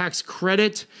it's a tax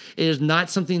credit. It is not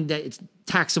something that it's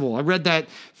taxable. I read that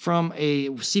from a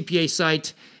CPA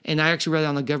site, and I actually read it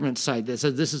on the government site that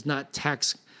says this is not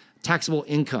taxable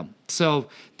income. So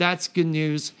that's good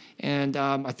news, and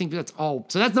I think that's all.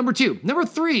 So that's number 2. Number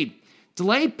 3,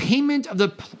 delay payment of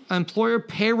the employer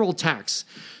payroll tax.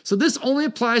 So this only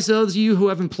applies to those of you who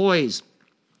have employees.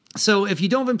 So if you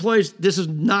don't have employees, this is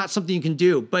not something you can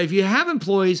do. But if you have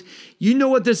employees, you know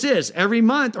what this is. Every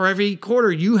month or every quarter,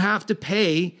 you have to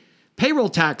pay payroll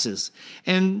taxes.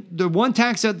 And the one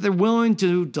tax that they're willing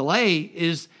to delay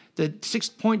is the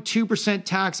 6.2%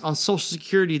 tax on Social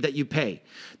Security that you pay.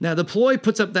 Now, the employee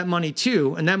puts up that money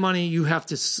too, and that money you have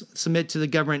to submit to the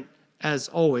government as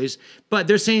always. But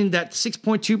they're saying that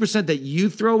 6.2% that you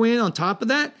throw in on top of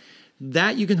that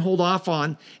you can hold off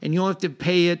on, and you don't have to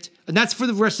pay it. And that's for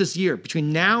the rest of this year.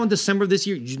 Between now and December of this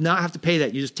year, you do not have to pay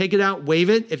that. You just take it out, waive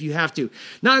it if you have to.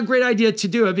 Not a great idea to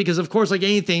do it because, of course, like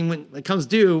anything, when it comes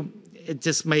due, it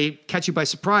just may catch you by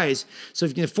surprise. So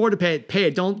if you can afford to pay it, pay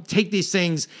it. Don't take these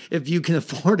things if you can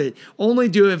afford it. Only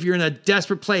do it if you're in a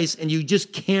desperate place and you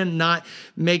just cannot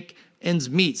make ends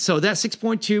meet. So that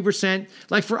 6.2%,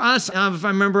 like for us, if I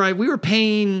remember, we were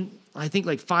paying, I think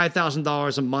like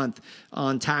 $5,000 a month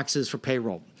on taxes for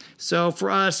payroll. So for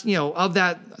us, of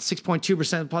that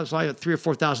 6.2%, probably like $3,000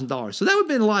 or $4,000. So that would have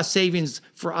been a lot of savings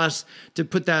for us to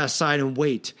put that aside and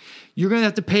wait. You're going to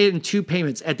have to pay it in 2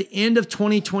 payments at the end of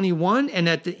 2021 and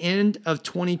at the end of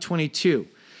 2022.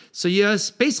 So you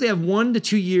basically have 1 to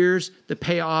 2 years to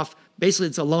pay off. Basically,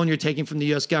 it's a loan you're taking from the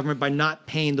U.S. government by not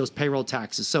paying those payroll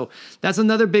taxes. So that's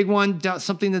another big one,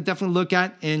 something to definitely look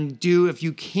at and do if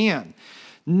you can.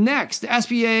 Next, the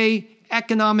SBA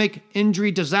Economic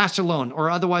Injury Disaster Loan, or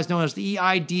otherwise known as the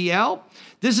EIDL.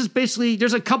 This is basically,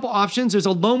 there's a couple options. There's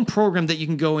a loan program that you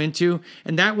can go into,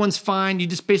 and that one's fine. You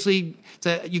just basically,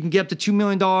 you can get up to $2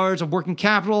 million of working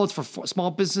capital. It's for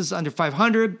small businesses under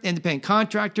 500, independent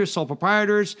contractors, sole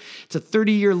proprietors. It's a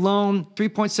 30-year loan,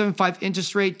 3.75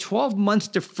 interest rate, 12 months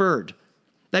deferred.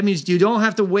 That means you don't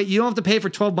have to wait. You don't have to pay for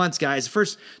 12 months, guys. The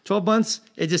first 12 months,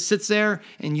 it just sits there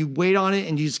and you wait on it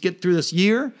and you just get through this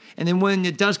year. And then when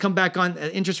it does come back on,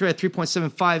 interest rate at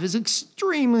 3.75 is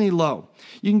extremely low.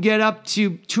 You can get up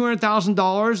to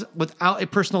 $200,000 without a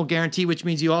personal guarantee, which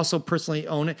means you also personally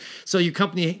own it. So your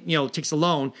company, takes a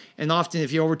loan, and often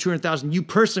if you're over $200,000, you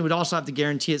personally would also have to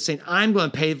guarantee it, saying, "I'm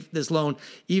going to pay this loan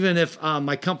even if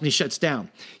my company shuts down."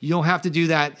 You don't have to do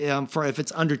that for if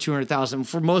it's under $200,000.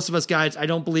 For most of us guys, I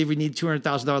don't believe we need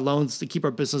 $200,000 loans to keep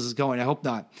our businesses going. I hope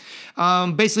not.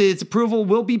 Basically, its approval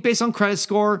will be based on credit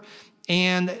score.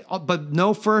 But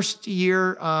no first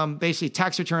year, basically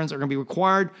tax returns are going to be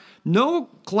required. No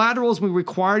collateral will be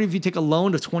required if you take a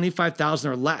loan of $25,000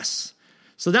 or less.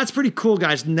 So that's pretty cool,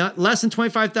 guys. Not less than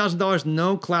 $25,000,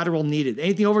 no collateral needed.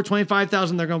 Anything over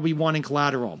 $25,000, they're going to be wanting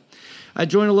collateral. I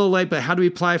joined a little late, but how do we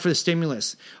apply for the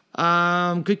stimulus?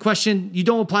 Good question. You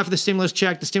don't apply for the stimulus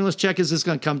check. The stimulus check is just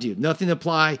going to come to you. Nothing to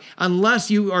apply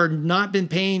unless you are not been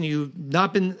paying, you've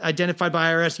not been identified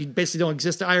by IRS, you basically don't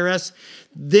exist to IRS.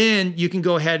 Then you can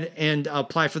go ahead and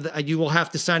apply for you will have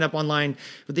to sign up online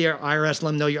with the IRS,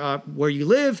 let them know where you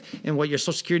live and what your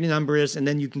Social Security number is, and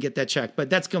then you can get that check. But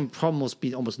that's going to almost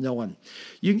be almost no one.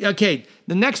 The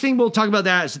next thing we'll talk about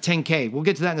that is the 10K. We'll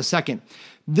get to that in a second.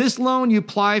 This loan you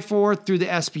apply for through the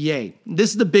SBA. This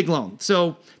is the big loan.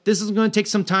 So this is going to take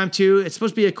some time too. It's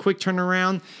supposed to be a quick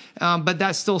turnaround, but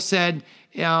that still said,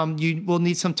 you will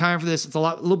need some time for this. It's a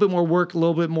little bit more work, a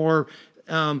little bit more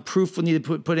proof we'll need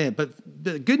to put in. But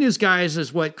the good news, guys,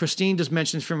 is what Christine just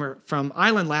mentioned from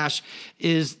Island Lash,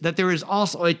 is that there is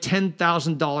also a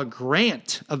 $10,000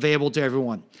 grant available to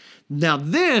everyone. Now,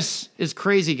 this is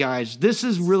crazy, guys. This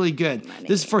is really good.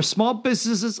 This is for small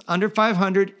businesses under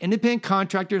 500, independent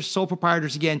contractors, sole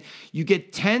proprietors. Again, you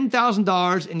get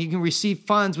 $10,000 and you can receive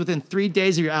funds within 3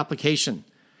 days of your application.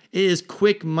 It is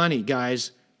quick money,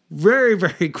 guys. Very,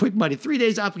 very quick money. 3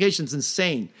 days application is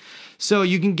insane. So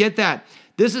you can get that.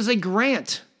 This is a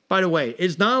grant, by the way.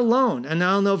 It's not a loan. And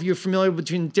I don't know if you're familiar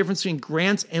between the difference between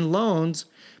grants and loans,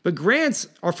 but grants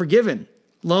are forgiven.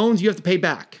 Loans, you have to pay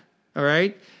back, all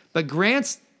right? But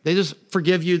grants, they just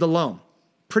forgive you the loan.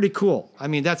 Pretty cool. I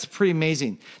mean, that's pretty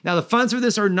amazing. Now, the funds for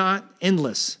this are not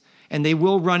endless, and they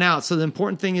will run out. So the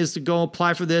important thing is to go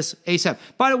apply for this ASAP.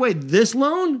 By the way, this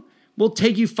loan will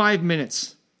take you 5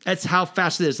 minutes. That's how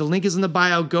fast it is. The link is in the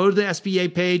bio. Go to the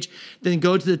SBA page, then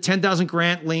go to the 10,000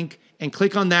 grant link, and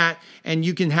click on that, and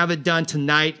you can have it done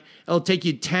tonight. It'll take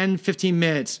you 10, 15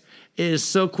 minutes. It is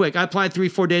so quick. I applied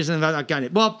 3-4 days and I've not gotten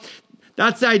it. Well,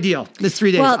 that's the ideal. It's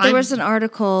 3 days. Well, there was an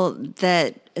article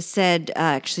that said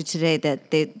actually today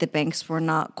that the banks were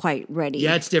not quite ready.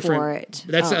 Yeah, it's different. For it.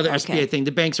 That's the other SBA thing.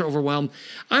 The banks are overwhelmed.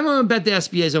 I'm going to bet the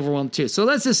SBA is overwhelmed too. So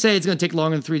let's just say it's going to take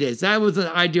longer than 3 days. That was an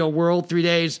ideal world, 3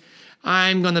 days.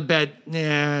 I'm going to bet,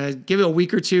 give it a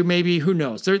week or two, maybe. Who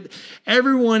knows?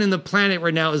 Everyone in the planet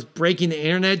right now is breaking the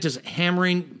internet, just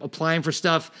hammering, applying for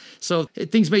stuff. So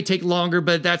things may take longer,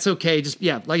 but that's okay. Just,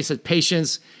 like I said,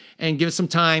 patience and give it some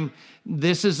time.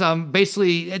 This is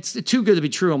basically, it's too good to be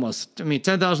true almost. I mean,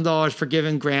 $10,000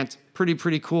 forgiven grant.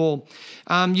 Pretty cool.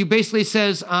 You basically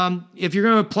says, if you're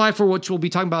going to apply for, which we'll be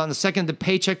talking about in a second, the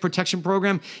Paycheck Protection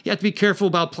Program, you have to be careful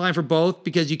about applying for both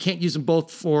because you can't use them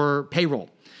both for payroll.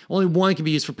 Only one can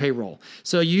be used for payroll.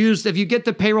 So if you get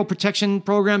the payroll protection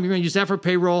program, you're going to use that for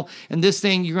payroll. And this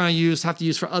thing you're going to have to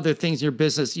use for other things in your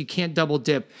business. You can't double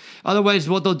dip. Otherwise,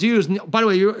 what they'll do is, by the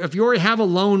way, if you already have a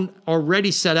loan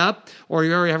already set up, or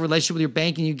you already have a relationship with your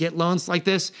bank and you get loans like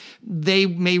this, they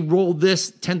may roll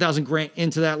this $10,000 grant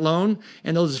into that loan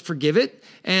and they'll just forgive it.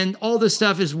 And all this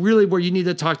stuff is really where you need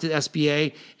to talk to the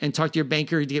SBA and talk to your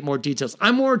banker to get more details.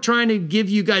 I'm more trying to give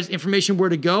you guys information where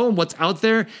to go and what's out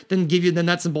there than give you the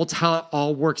nuts and bolts how it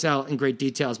all works out in great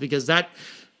details, because that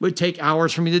would take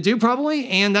hours for me to do probably,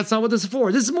 and that's not what this is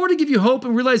for. This is more to give you hope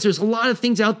and realize there's a lot of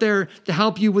things out there to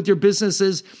help you with your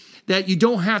businesses, that you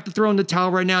don't have to throw in the towel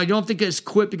right now. You don't have to get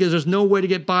quit because there's no way to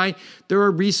get by. There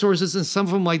are resources, and some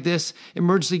of them like this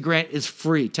emergency grant is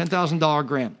free, $10,000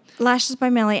 grant. Lashes by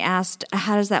Melly asked,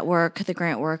 how does that work, the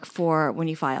grant work, for when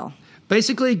you file?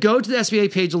 Basically, go to the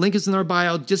SBA page. The link is in our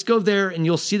bio. Just go there and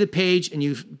you'll see the page, and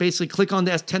you basically click on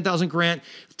the 10,000 grant,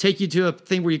 take you to a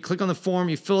thing where you click on the form,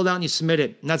 you fill it out, and you submit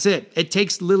it. And that's it. It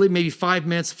takes literally maybe 5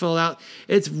 minutes to fill it out.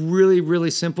 It's really,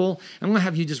 really simple. I'm going to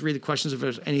have you just read the questions if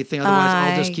there's anything. Otherwise,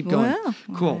 I'll just keep going.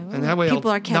 Cool. And that way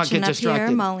People I'll are catching not get up distracted.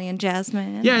 here, Molly and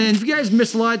Jasmine. Yeah, and if you guys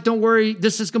missed a lot, don't worry.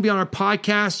 This is going to be on our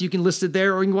podcast. You can list it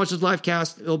there, or you can watch this live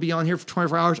cast. It'll be on here for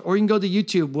 24 hours, or you can go to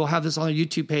YouTube. We'll have this on our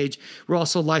YouTube page. We're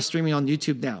also live streaming on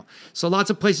YouTube now. So lots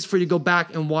of places for you to go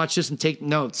back and watch this and take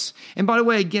notes. And by the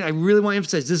way, again, I really want to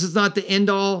emphasize, this is not the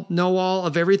end-all, know-all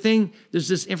of everything. There's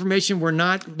this information. We're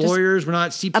not lawyers. We're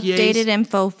not CPAs. Updated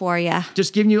info for you.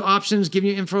 Just giving you options, giving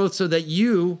you info so that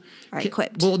you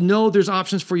will know there's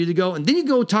options for you to go. And then you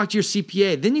go talk to your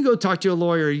CPA. Then you go talk to a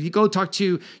lawyer. You go talk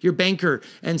to your banker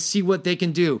and see what they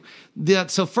can do.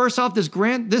 So first off, this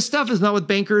grant, this stuff is not with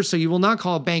bankers, so you will not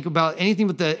call a bank about anything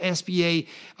with the SBA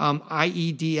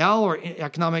IEDL or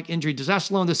Economic Injury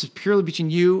Disaster Loan. This is purely between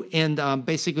you and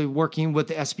basically working with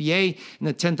the SBA, and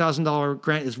the $10,000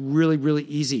 grant is really, really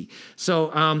easy.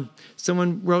 So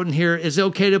someone wrote in here, is it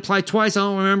okay to apply twice? I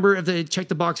don't remember if they checked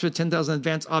the box for the $10,000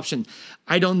 advance option.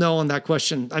 I don't know on that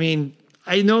question. I mean,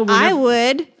 I know. I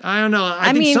would. I don't know.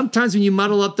 I think sometimes when you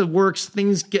muddle up the works,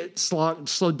 things get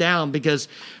slowed down because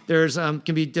there's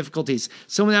can be difficulties.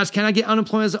 Someone asked, can I get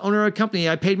unemployment as an owner of a company?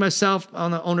 I paid myself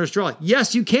on the owner's draw.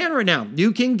 Yes, you can right now.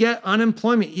 You can get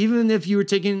unemployment even if you were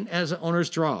taken as an owner's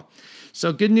draw.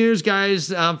 So good news,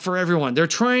 guys, for everyone. They're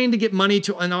trying to get money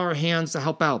in our hands to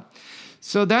help out.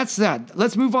 So that's that.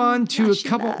 Let's move on to a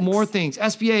couple more things.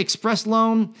 SBA Express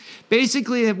Loan.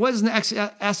 Basically, what is an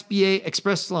SBA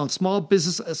Express Loan? Small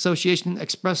Business Association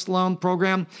Express Loan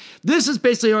Program. This is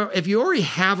basically, if you already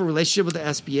have a relationship with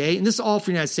the SBA, and this is all for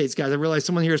the United States, guys. I realize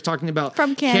someone here is talking about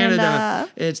from Canada.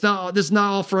 This is not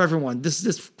all for everyone. This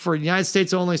is for the United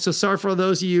States only. So sorry for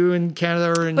those of you in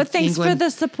Canada or in England. But thanks for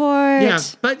the support. Yeah,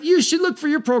 but you should look for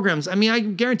your programs. I mean, I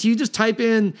guarantee you just type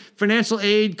in financial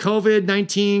aid,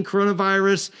 COVID-19, coronavirus,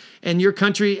 in your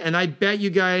country, and I bet you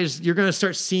guys, you're going to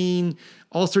start seeing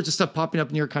all sorts of stuff popping up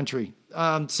in your country.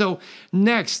 So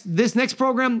this next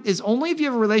program is only if you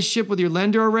have a relationship with your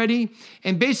lender already,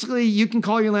 and basically you can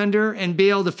call your lender and be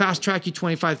able to fast track you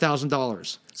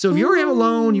 $25,000. So if you already have a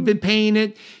loan, you've been paying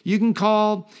it, you can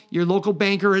call your local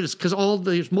banker, because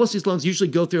most of these loans usually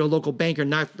go through a local banker,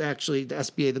 not actually the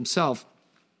SBA themselves.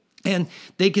 And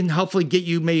they can hopefully get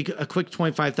you maybe a quick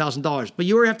 $25,000. But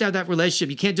you already have to have that relationship.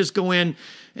 You can't just go in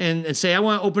and say, I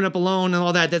want to open up a loan and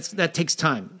all that. That takes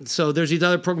time. So there's these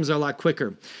other programs that are a lot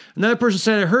quicker. Another person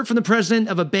said, I heard from the president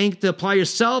of a bank to apply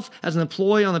yourself as an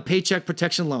employee on the Paycheck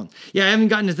Protection Loan. Yeah, I haven't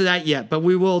gotten into that yet, but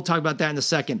we will talk about that in a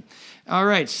second. All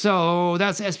right, so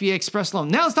that's SBA Express Loan.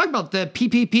 Now let's talk about the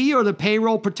PPP, or the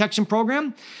Payroll Protection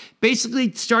Program.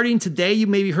 Basically, starting today, you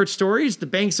maybe heard stories. The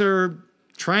banks are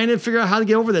trying to figure out how to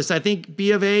get over this. I think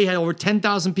B of A had over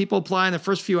 10,000 people apply in the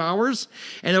first few hours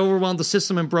and overwhelmed the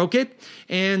system and broke it.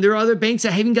 And there are other banks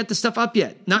that haven't got the stuff up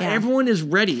yet. Not everyone is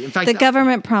ready. In fact, the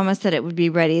government promised that it would be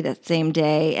ready that same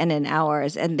day and in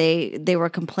hours, and they were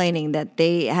complaining that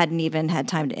they hadn't even had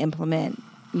time to implement,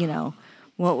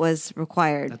 what was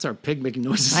required. That's our pig making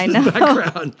noises in the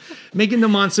background. Making the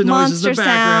monster noises in the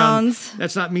background. Sounds.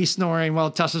 That's not me snoring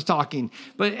while Tessa's talking.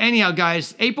 But anyhow,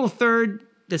 guys, April 3rd,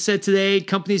 that said today,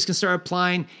 companies can start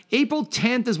applying. April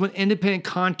 10th is when independent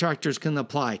contractors can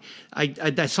apply.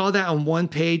 I saw that on one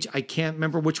page. I can't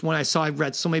remember which one I saw. I've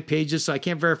read so many pages, so I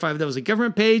can't verify if that was a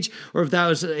government page or if that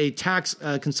was a tax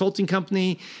consulting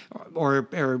company or a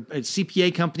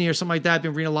CPA company or something like that. I've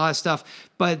been reading a lot of stuff.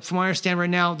 But from what I understand right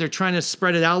now, they're trying to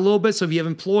spread it out a little bit. So if you have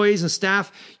employees and staff,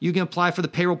 you can apply for the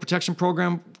payroll protection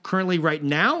program currently right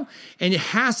now. And it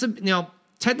has to,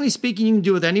 technically speaking, you can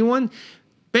do it with anyone.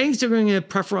 Banks are going to give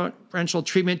preferential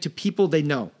treatment to people they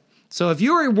know. So if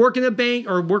you already work in a bank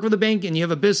or work with a bank and you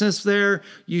have a business there,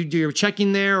 you do your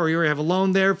checking there, or you already have a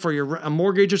loan there for a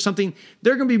mortgage or something,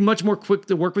 they're going to be much more quick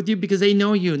to work with you because they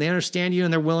know you and they understand you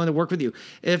and they're willing to work with you.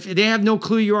 If they have no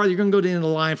clue you are, you're going to go to the end of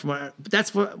the line.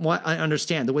 That's what I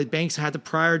understand, the way banks have to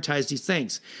prioritize these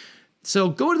things. So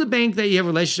go to the bank that you have a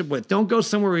relationship with. Don't go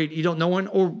somewhere where you don't know one.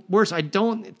 Or worse, I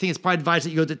don't think it's probably advised that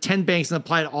you go to 10 banks and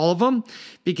apply to all of them,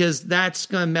 because that's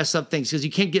going to mess up things, because you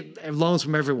can't get loans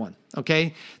from everyone,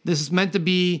 okay? This is meant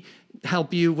to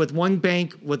help you with one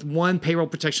bank with one payroll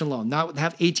protection loan, not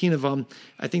have 18 of them.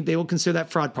 I think they will consider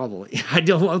that fraud probably. I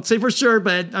won't say for sure,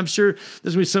 but I'm sure there's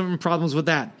going to be some problems with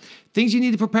that. Things you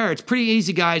need to prepare. It's pretty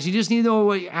easy, guys. You just need to know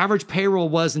what your average payroll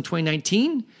was in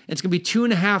 2019. It's going to be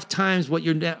 2.5 times what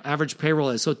your average payroll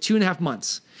is. So 2.5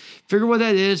 months. Figure what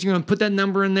that is. You're going to put that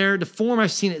number in there. The form,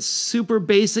 I've seen it super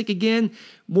basic again.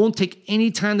 Won't take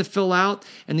any time to fill out.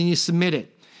 And then you submit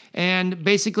it. And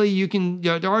basically you can,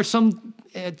 there are some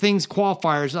things,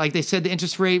 qualifiers. Like they said, the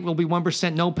interest rate will be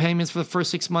 1%, no payments for the first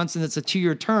 6 months, and it's a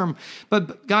 2-year term.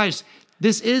 But guys,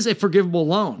 this is a forgivable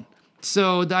loan.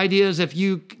 So the idea is if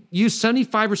you use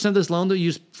 75% of this loan to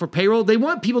use for payroll, they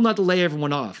want people not to lay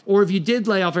everyone off. Or if you did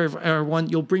lay off everyone,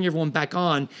 you'll bring everyone back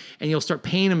on and you'll start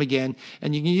paying them again.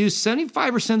 And you can use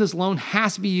 75% of this loan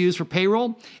has to be used for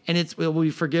payroll, and it will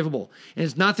be forgivable. And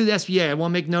it's not through the SBA. I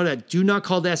want to make note of that. Do not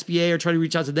call the SBA or try to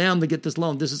reach out to them to get this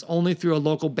loan. This is only through a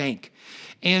local bank.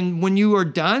 And when you are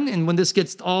done and when this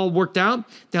gets all worked out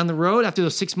down the road after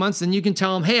those 6 months, then you can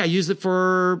tell them, hey, I used it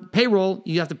for payroll.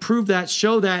 You have to prove that,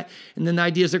 show that. And then the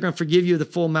idea is they're going to forgive you the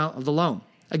full amount of the loan.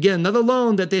 Again, another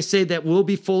loan that they say that will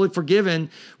be fully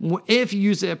forgiven if you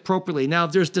use it appropriately. Now,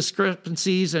 if there's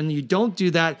discrepancies and you don't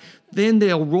do that, then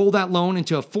they'll roll that loan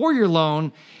into a 4-year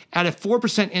loan at a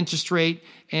 4% interest rate,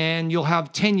 and you'll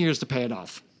have 10 years to pay it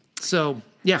off. So,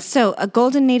 yeah. So a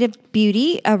Golden Native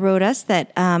Beauty wrote us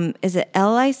that, is it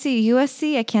LIC,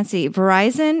 USC? I can't see.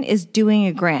 Verizon is doing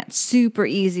a grant. Super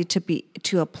easy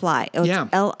to apply. Oh, yeah.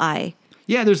 It's LI.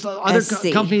 Yeah, there's other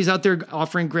companies out there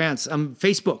offering grants.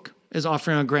 Facebook is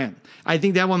offering a grant. I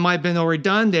think that one might have been already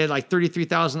done. They had like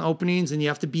 33,000 openings, and you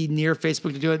have to be near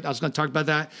Facebook to do it. I was going to talk about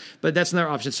that, but that's another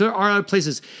option. So there are other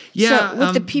places. Yeah, so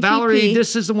with the PPP, Valerie,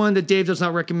 this is the one that Dave does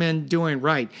not recommend doing.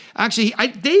 Right. Actually,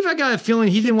 Dave, I got a feeling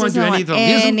he didn't want to do any of them.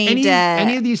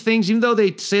 Any of these things, even though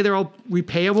they say they're all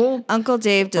repayable. Uncle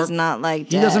Dave does not like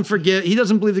debt. He doesn't forget. He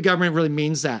doesn't believe the government really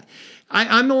means that.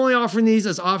 I'm only offering these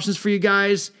as options for you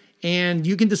guys. And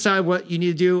you can decide what you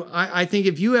need to do. I think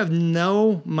if you have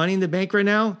no money in the bank right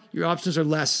now, your options are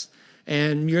less,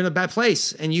 and you're in a bad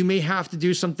place, and you may have to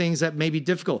do some things that may be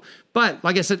difficult. But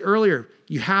like I said earlier,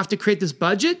 you have to create this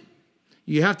budget.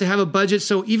 You have to have a budget.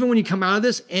 So even when you come out of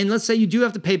this, and let's say you do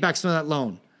have to pay back some of that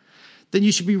loan, then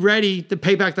you should be ready to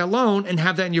pay back that loan and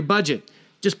have that in your budget.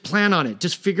 Just plan on it.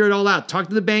 Just figure it all out. Talk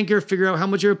to the banker, figure out how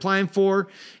much you're applying for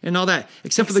and all that.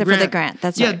 Except for the grant.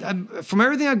 That's right. From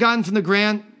everything I've gotten from the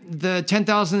grant, the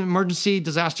 $10,000 emergency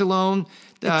disaster loan,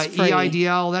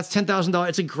 EIDL, that's $10,000.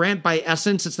 It's a grant by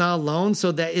essence. It's not a loan,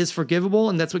 so that is forgivable,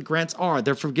 and that's what grants are.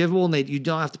 They're forgivable, and you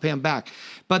don't have to pay them back.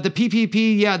 But the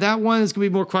PPP, yeah, that one is going to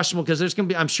be more questionable because there's going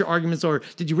to be, I'm sure, arguments or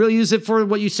did you really use it for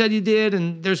what you said you did?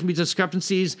 And there's going to be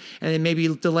discrepancies, and it may be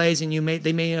delays, and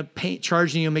they may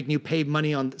charge you, making you pay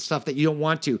money on stuff that you don't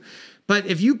want to. But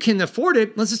if you can afford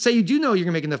it, let's just say you do know you're going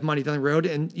to make enough money down the road,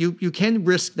 and you can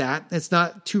risk that. It's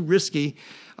not too risky.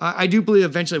 I do believe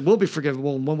eventually it will be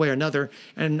forgivable in one way or another.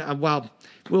 And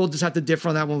we'll just have to differ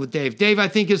on that one with Dave. Dave, I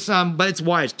think is, but it's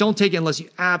wise. Don't take it unless you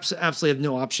absolutely have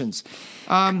no options.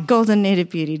 Golden Native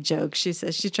Beauty joke. She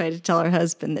says she tried to tell her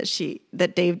husband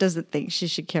that Dave doesn't think she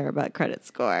should care about credit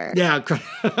score. Yeah,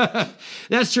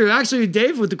 that's true. Actually,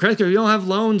 Dave, with the credit score, you don't have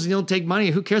loans and you don't take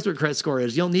money. Who cares what credit score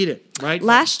is? You don't need it, right?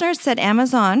 Lashner said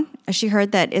Amazon. She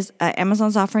heard that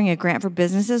Amazon's offering a grant for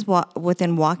businesses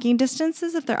within walking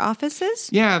distances of their offices.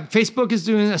 Yeah, Facebook is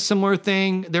doing a similar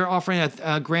thing. They're offering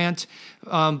a grant.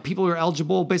 People are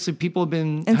eligible. Basically, people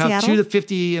have Seattle? 2 to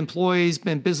 50 employees,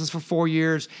 been in business for 4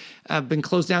 years, been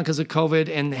closed down because of COVID,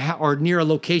 and are near a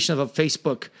location of a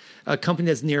Facebook a company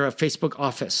that's near a Facebook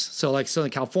office. So like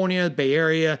Southern California, Bay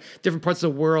Area, different parts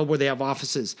of the world where they have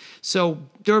offices. So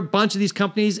there are a bunch of these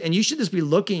companies, and you should just be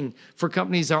looking for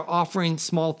companies that are offering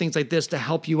small things like this to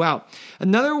help you out.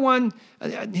 Another one,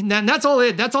 and that's all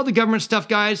it. That's all the government stuff,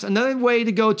 guys. Another way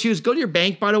to go to is go to your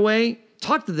bank, by the way.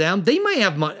 Talk to them. They may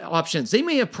have options. They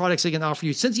may have products they can offer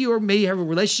you. Since you may have a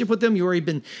relationship with them,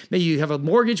 maybe you have a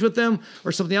mortgage with them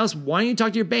or something else. Why don't you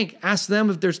talk to your bank? Ask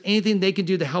them if there's anything they can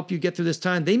do to help you get through this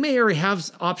time. They may already have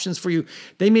options for you.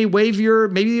 They may waive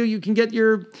maybe you can get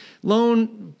your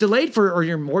loan delayed or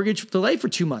your mortgage delayed for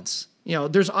 2 months. You know,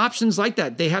 there's options like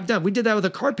that. They have done. We did that with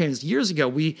the car payments years ago.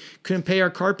 We couldn't pay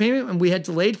our car payment and we had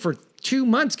delayed for 2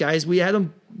 months, guys. We had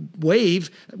them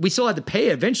waive. We still had to pay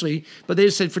it eventually, but they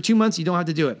just said for 2 months, you don't have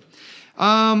to do it.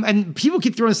 And people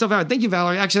keep throwing stuff out. Thank you,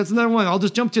 Valerie. Actually, that's another one. I'll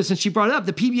just jump to it since she brought it up.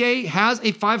 The PBA has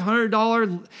a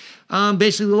 $500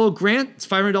 basically a little grant. It's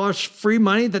 $500 free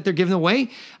money that they're giving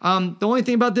away. The only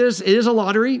thing about this, it is a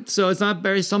lottery, so it's not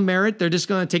very some merit. They're just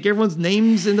going to take everyone's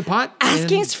names in the pot.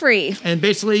 Asking's free. And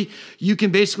basically, you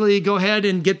can basically go ahead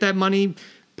and get that money.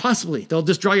 Possibly. They'll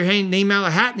just draw your name out of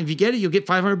a hat, and if you get it, you'll get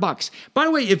 $500. By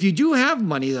the way, if you do have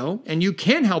money, though, and you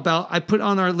can help out, I put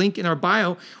on our link in our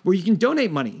bio where you can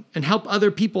donate money and help other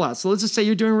people out. So let's just say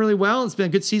you're doing really well. It's been a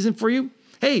good season for you.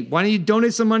 Hey, why don't you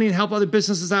donate some money and help other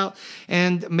businesses out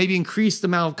and maybe increase the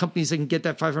amount of companies that can get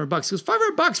that $500? Because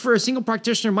 $500 for a single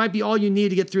practitioner might be all you need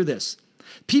to get through this.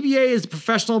 PBA is the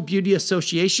Professional Beauty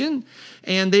Association,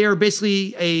 and they are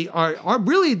basically they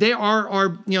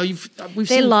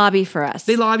lobby for us.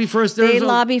 They lobby for us. They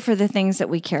lobby for the things that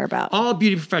we care about. All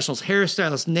beauty professionals,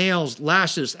 hairstylists, nails,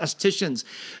 lashes, estheticians.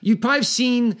 You've probably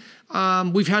seen,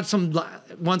 we've had some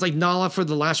ones like Nala for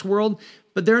the Lash World,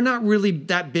 but they're not really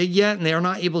that big yet, and they are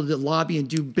not able to lobby and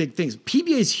do big things.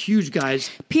 PBA is huge, guys.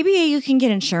 PBA you can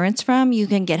get insurance from. You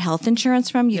can get health insurance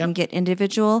from. You can get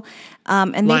individual.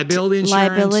 And liability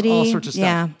insurance, all sorts of stuff.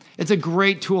 Yeah. It's a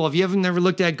great tool. If you haven't never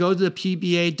looked at it, go to the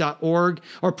pba.org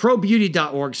or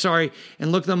probeauty.org,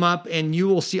 and look them up, and you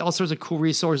will see all sorts of cool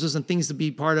resources and things to be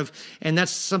part of. And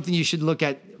that's something you should look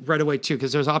at right away, too,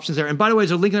 because there's options there. And by the way,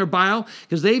 there's a link in their bio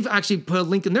because they've actually put a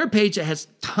link in their page that has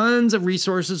tons of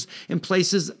resources and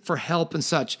places for help and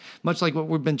such, much like what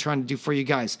we've been trying to do for you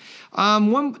guys.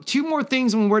 Two more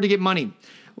things on where to get money.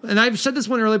 And I've said this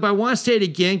one earlier, but I want to say it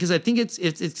again because I think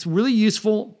it's really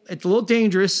useful. It's a little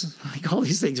dangerous, like all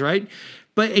these things, right?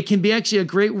 But it can be actually a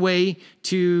great way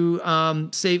to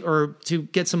save or to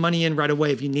get some money in right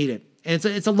away if you need it. And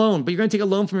it's a loan, but you're going to take a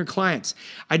loan from your clients.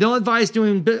 I don't advise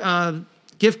doing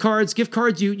gift cards. Gift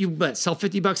cards, you sell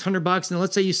 $50, $100, and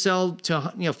let's say you sell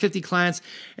to 50 clients,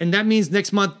 and that means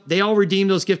next month they all redeem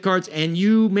those gift cards, and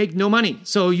you make no money.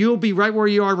 So you'll be right where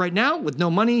you are right now with no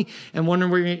money, and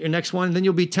wondering where you're going to get your next one. And then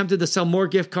you'll be tempted to sell more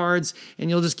gift cards, and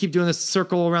you'll just keep doing this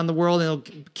circle around the world, and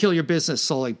it'll kill your business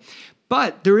slowly.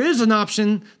 But there is an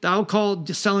option that I'll call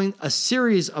just selling a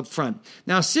series up front.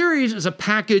 Now, a series is a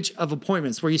package of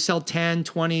appointments where you sell 10,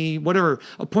 20, whatever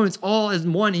appointments all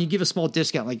in one, and you give a small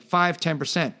discount, like 5,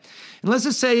 10%. And let's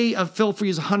just say a fill for you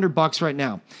is $100 right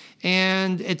now.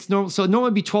 And it's normal, so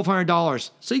normally it'd be $1,200.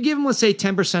 So you give them, let's say,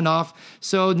 10% off.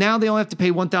 So now they only have to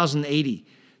pay $1,080.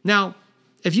 Now,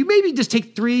 if you maybe just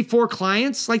take 3-4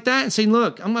 clients like that and say,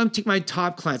 look, I'm going to take my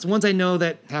top clients, the ones I know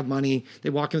that have money,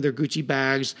 they walk in with their Gucci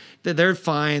bags, that they're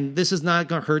fine, this is not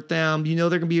going to hurt them, you know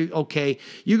they're going to be okay.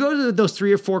 You go to those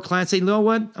 3 or 4 clients, say, you know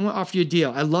what, I'm going to offer you a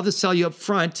deal. I'd love to sell you up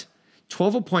front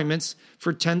 12 appointments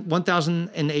for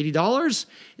 $1,080.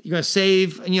 You're going to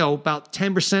save, about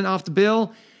 10% off the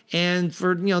bill. And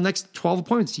for, next 12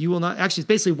 appointments, you will not, actually, it's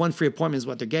basically one free appointment is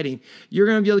what they're getting. You're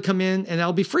going to be able to come in and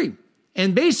that'll be free.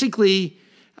 And basically,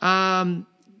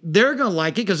 they're going to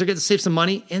like it because they're going to save some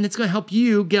money and it's going to help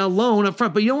you get a loan up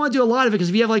front. But you don't want to do a lot of it because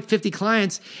if you have like 50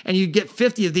 clients and you get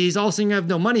 50 of these, all of a sudden you have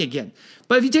no money again.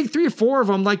 But if you take 3 or 4 of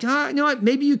them, like, you know what,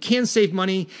 maybe you can save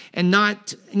money and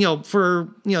not, for,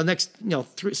 next,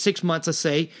 6 months, let's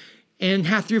say, and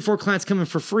have 3 or 4 clients come in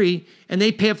for free, and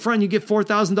they pay up front. You get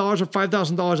 $4,000 or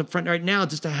 $5,000 up front right now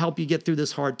just to help you get through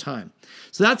this hard time.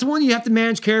 So that's one you have to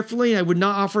manage carefully. I would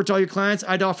not offer it to all your clients.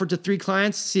 I'd offer it to 3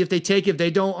 clients, see if they take it. If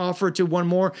they don't, offer it to 1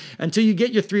 more until you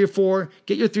get your 3 or 4,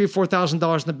 get your $3,000 or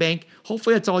 $4,000 in the bank.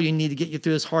 Hopefully that's all you need to get you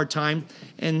through this hard time.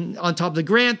 And on top of the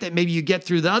grant that maybe you get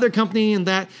through the other company and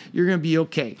that, you're going to be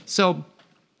okay. So,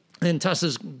 and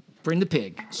Tessa's bring the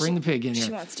pig in here.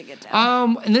 She wants to get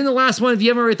down. And then the last one, if you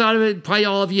haven't already thought of it, probably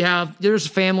all of you have, there's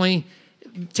family.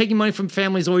 Taking money from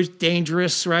family is always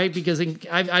dangerous, right? Because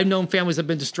I've known families that have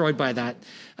been destroyed by that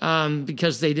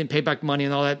because they didn't pay back money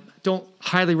and all that. Don't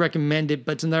highly recommend it,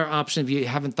 but it's another option if you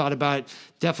haven't thought about it.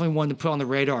 Definitely one to put on the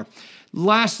radar.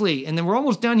 Lastly, and then we're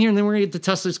almost done here, and then we're going to get to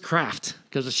Tesla's craft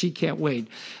because she can't wait.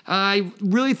 I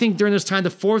really think during this time, the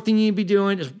 4th thing you need to be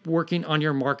doing is working on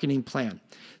your marketing plan.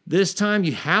 This time,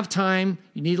 you have time.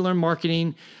 You need to learn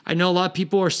marketing. I know a lot of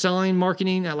people are selling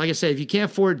marketing. Like I said, if you can't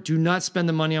afford it, do not spend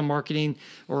the money on marketing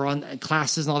or on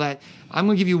classes and all that. I'm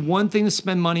going to give you one thing to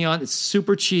spend money on. It's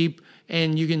super cheap,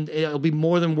 and it'll be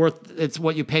more than worth it's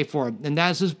what you pay for it. And that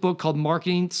is this book called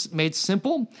Marketing Made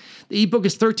Simple. The ebook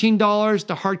is $13.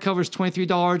 The hardcover is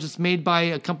 $23. It's made by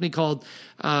a company called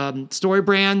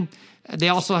StoryBrand. They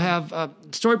also have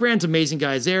StoryBrand's amazing,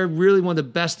 guys. They're really one of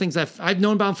the best things I've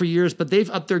known about them for years, but they've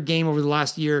upped their game over the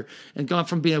last year and gone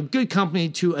from being a good company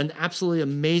to an absolutely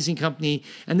amazing company.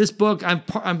 And this book, I'm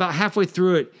about halfway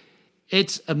through it.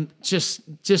 It's just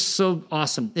so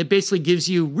awesome. It basically gives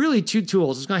you really 2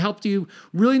 tools. It's going to help you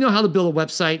really know how to build a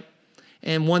website,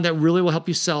 and one that really will help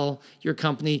you sell your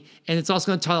company. And it's also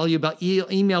going to tell you about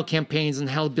email campaigns and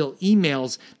how to build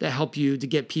emails that help you to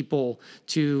get people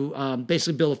to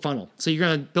basically build a funnel. So you're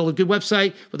going to build a good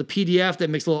website with a PDF that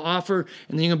makes a little offer,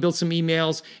 and then you're going to build some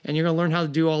emails, and you're going to learn how to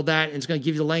do all that, and it's going to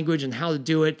give you the language and how to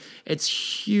do it. It's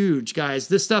huge, guys.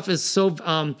 This stuff is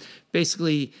so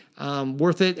basically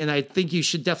worth it, and I think you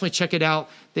should definitely check it out.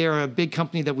 They are a big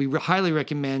company that we highly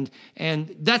recommend,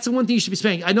 and that's the one thing you should be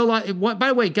spending. I know a lot. By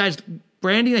the way, guys,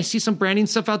 branding, I see some branding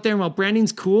stuff out there, and while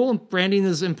branding's cool and branding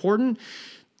is important,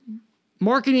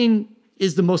 marketing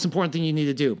is the most important thing you need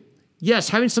to do. Yes,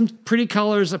 having some pretty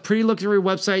colors, a pretty look at your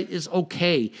website is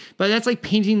okay, but that's like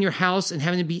painting your house and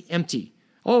having it be empty.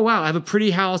 Oh, wow, I have a pretty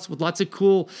house with lots of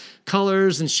cool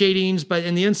colors and shadings, but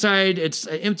in the inside, it's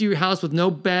an empty house with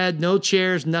no bed, no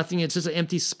chairs, nothing. It's just an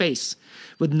empty space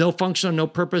with no function or no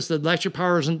purpose. The electric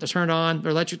power isn't turned on, the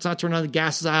electric's not turned on, the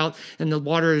gas is out, and the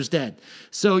water is dead.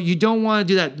 So you don't want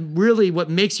to do that. Really, what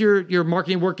makes your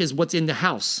marketing work is what's in the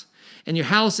house. And your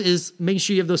house is making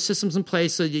sure you have those systems in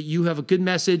place so that you have a good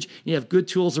message, you have good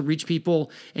tools to reach people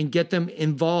and get them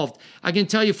involved. I can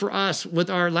tell you for us,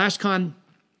 with our LashCon,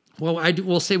 well, I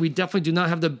will say we definitely do not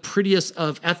have the prettiest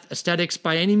of aesthetics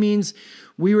by any means.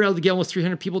 We were able to get almost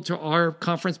 300 people to our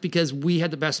conference because we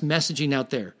had the best messaging out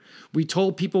there. We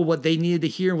told people what they needed to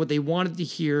hear and what they wanted to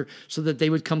hear so that they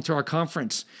would come to our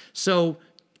conference. So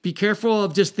be careful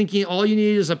of just thinking all you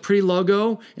need is a pretty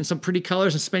logo and some pretty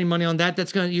colors and spending money on that.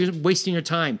 You're wasting your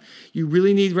time. You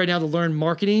really need right now to learn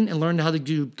marketing and learn how to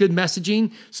do good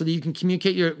messaging so that you can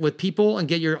communicate with people and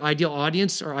get your ideal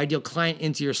audience or ideal client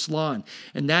into your salon.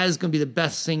 And that is going to be the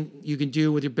best thing you can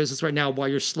do with your business right now while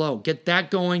you're slow. Get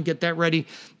that going, get that ready.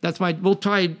 We'll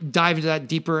try to dive into that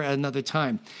deeper at another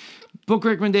time. Book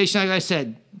recommendation, like I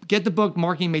said, get the book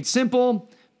Marketing Made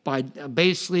Simple by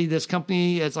basically this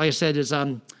company, as I said, is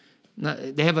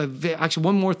they have actually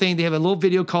one more thing. They have a little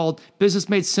video called Business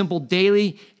Made Simple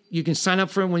Daily. You can sign up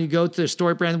for it when you go to the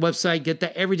StoryBrand website. Get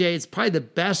that every day. It's probably the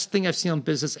best thing I've seen on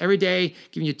business every day,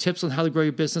 giving you tips on how to grow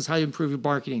your business, how to improve your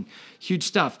marketing. Huge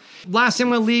stuff. Last thing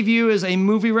I'm going to leave you is a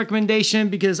movie recommendation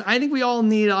because I think we all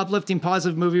need an uplifting,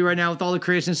 positive movie right now with all the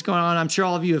craziness going on. I'm sure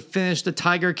all of you have finished The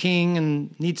Tiger King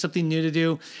and need something new to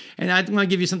do. And I'm going to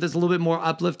give you something that's a little bit more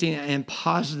uplifting and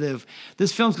positive.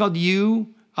 This film's called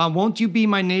You. Won't You Be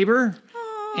My Neighbor?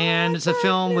 And it's a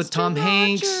film with Tom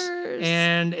Hanks.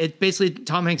 And it basically,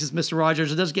 Tom Hanks is Mr.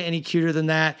 Rogers. It doesn't get any cuter than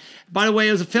that. By the way,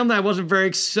 it was a film that I wasn't very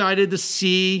excited to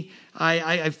see.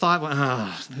 I thought,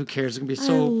 who cares? It's going to be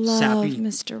so sappy.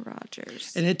 Mr.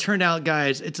 Rogers. And it turned out,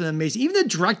 guys, it's an amazing. Even the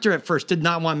director at first did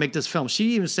not want to make this film.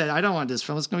 She even said, I don't want this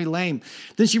film. It's going to be lame.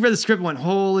 Then she read the script and went,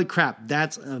 holy crap,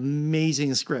 that's an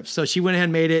amazing script. So she went ahead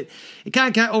and made it. It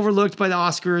kind of overlooked by the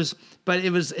Oscars, but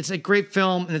it's a great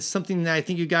film, and it's something that I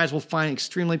think you guys will find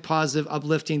extremely positive,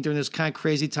 uplifting during this kind of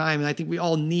crazy time. And I think we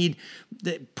all need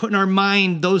to put in our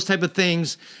mind those type of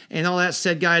things. And all that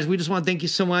said, guys, we just want to thank you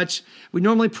so much. We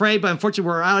normally pray, but unfortunately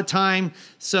we're out of time.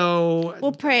 So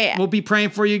we'll pray. We'll be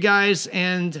praying for you guys.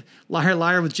 And Liar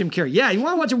Liar with Jim Carrey. Yeah, you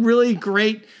want to watch a really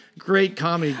great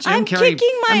comedy. Jim I'm Carrey.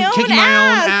 Kicking my own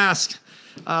ass.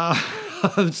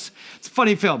 It's a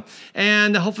funny film.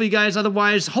 And hopefully you guys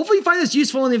hopefully you find this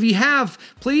useful. And if you have,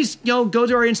 please, go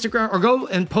to our Instagram or go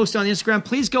and post it on Instagram.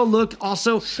 Please go look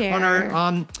also Share.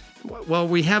 on our,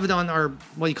 we have it on our,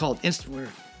 what do you call it? Instagram.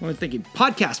 What am I thinking?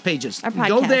 Podcast pages. Our podcast.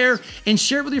 Go there and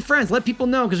share it with your friends. Let people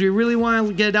know because we really want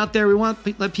to get it out there. We want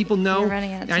to let people know. We're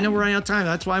running out of time. I know we're running out of time.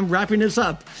 That's why I'm wrapping this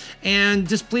up. And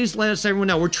just please let us everyone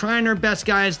know. We're trying our best,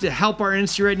 guys, to help our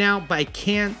industry right now, but I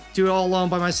can't do it all alone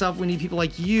by myself. We need people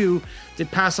like you to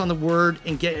pass on the word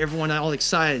and get everyone all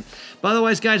excited. But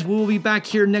otherwise, guys, we will be back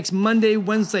here next Monday,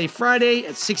 Wednesday, Friday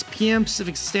at 6 p.m.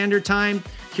 Pacific Standard Time.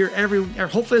 Here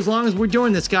hopefully as long as we're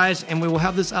doing this, guys, and we will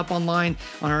have this up online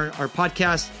on our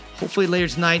podcast hopefully later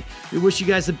tonight. We wish you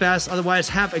guys the best. Otherwise,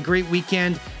 have a great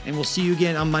weekend, and we'll see you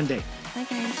again on Monday. Bye,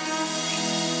 guys.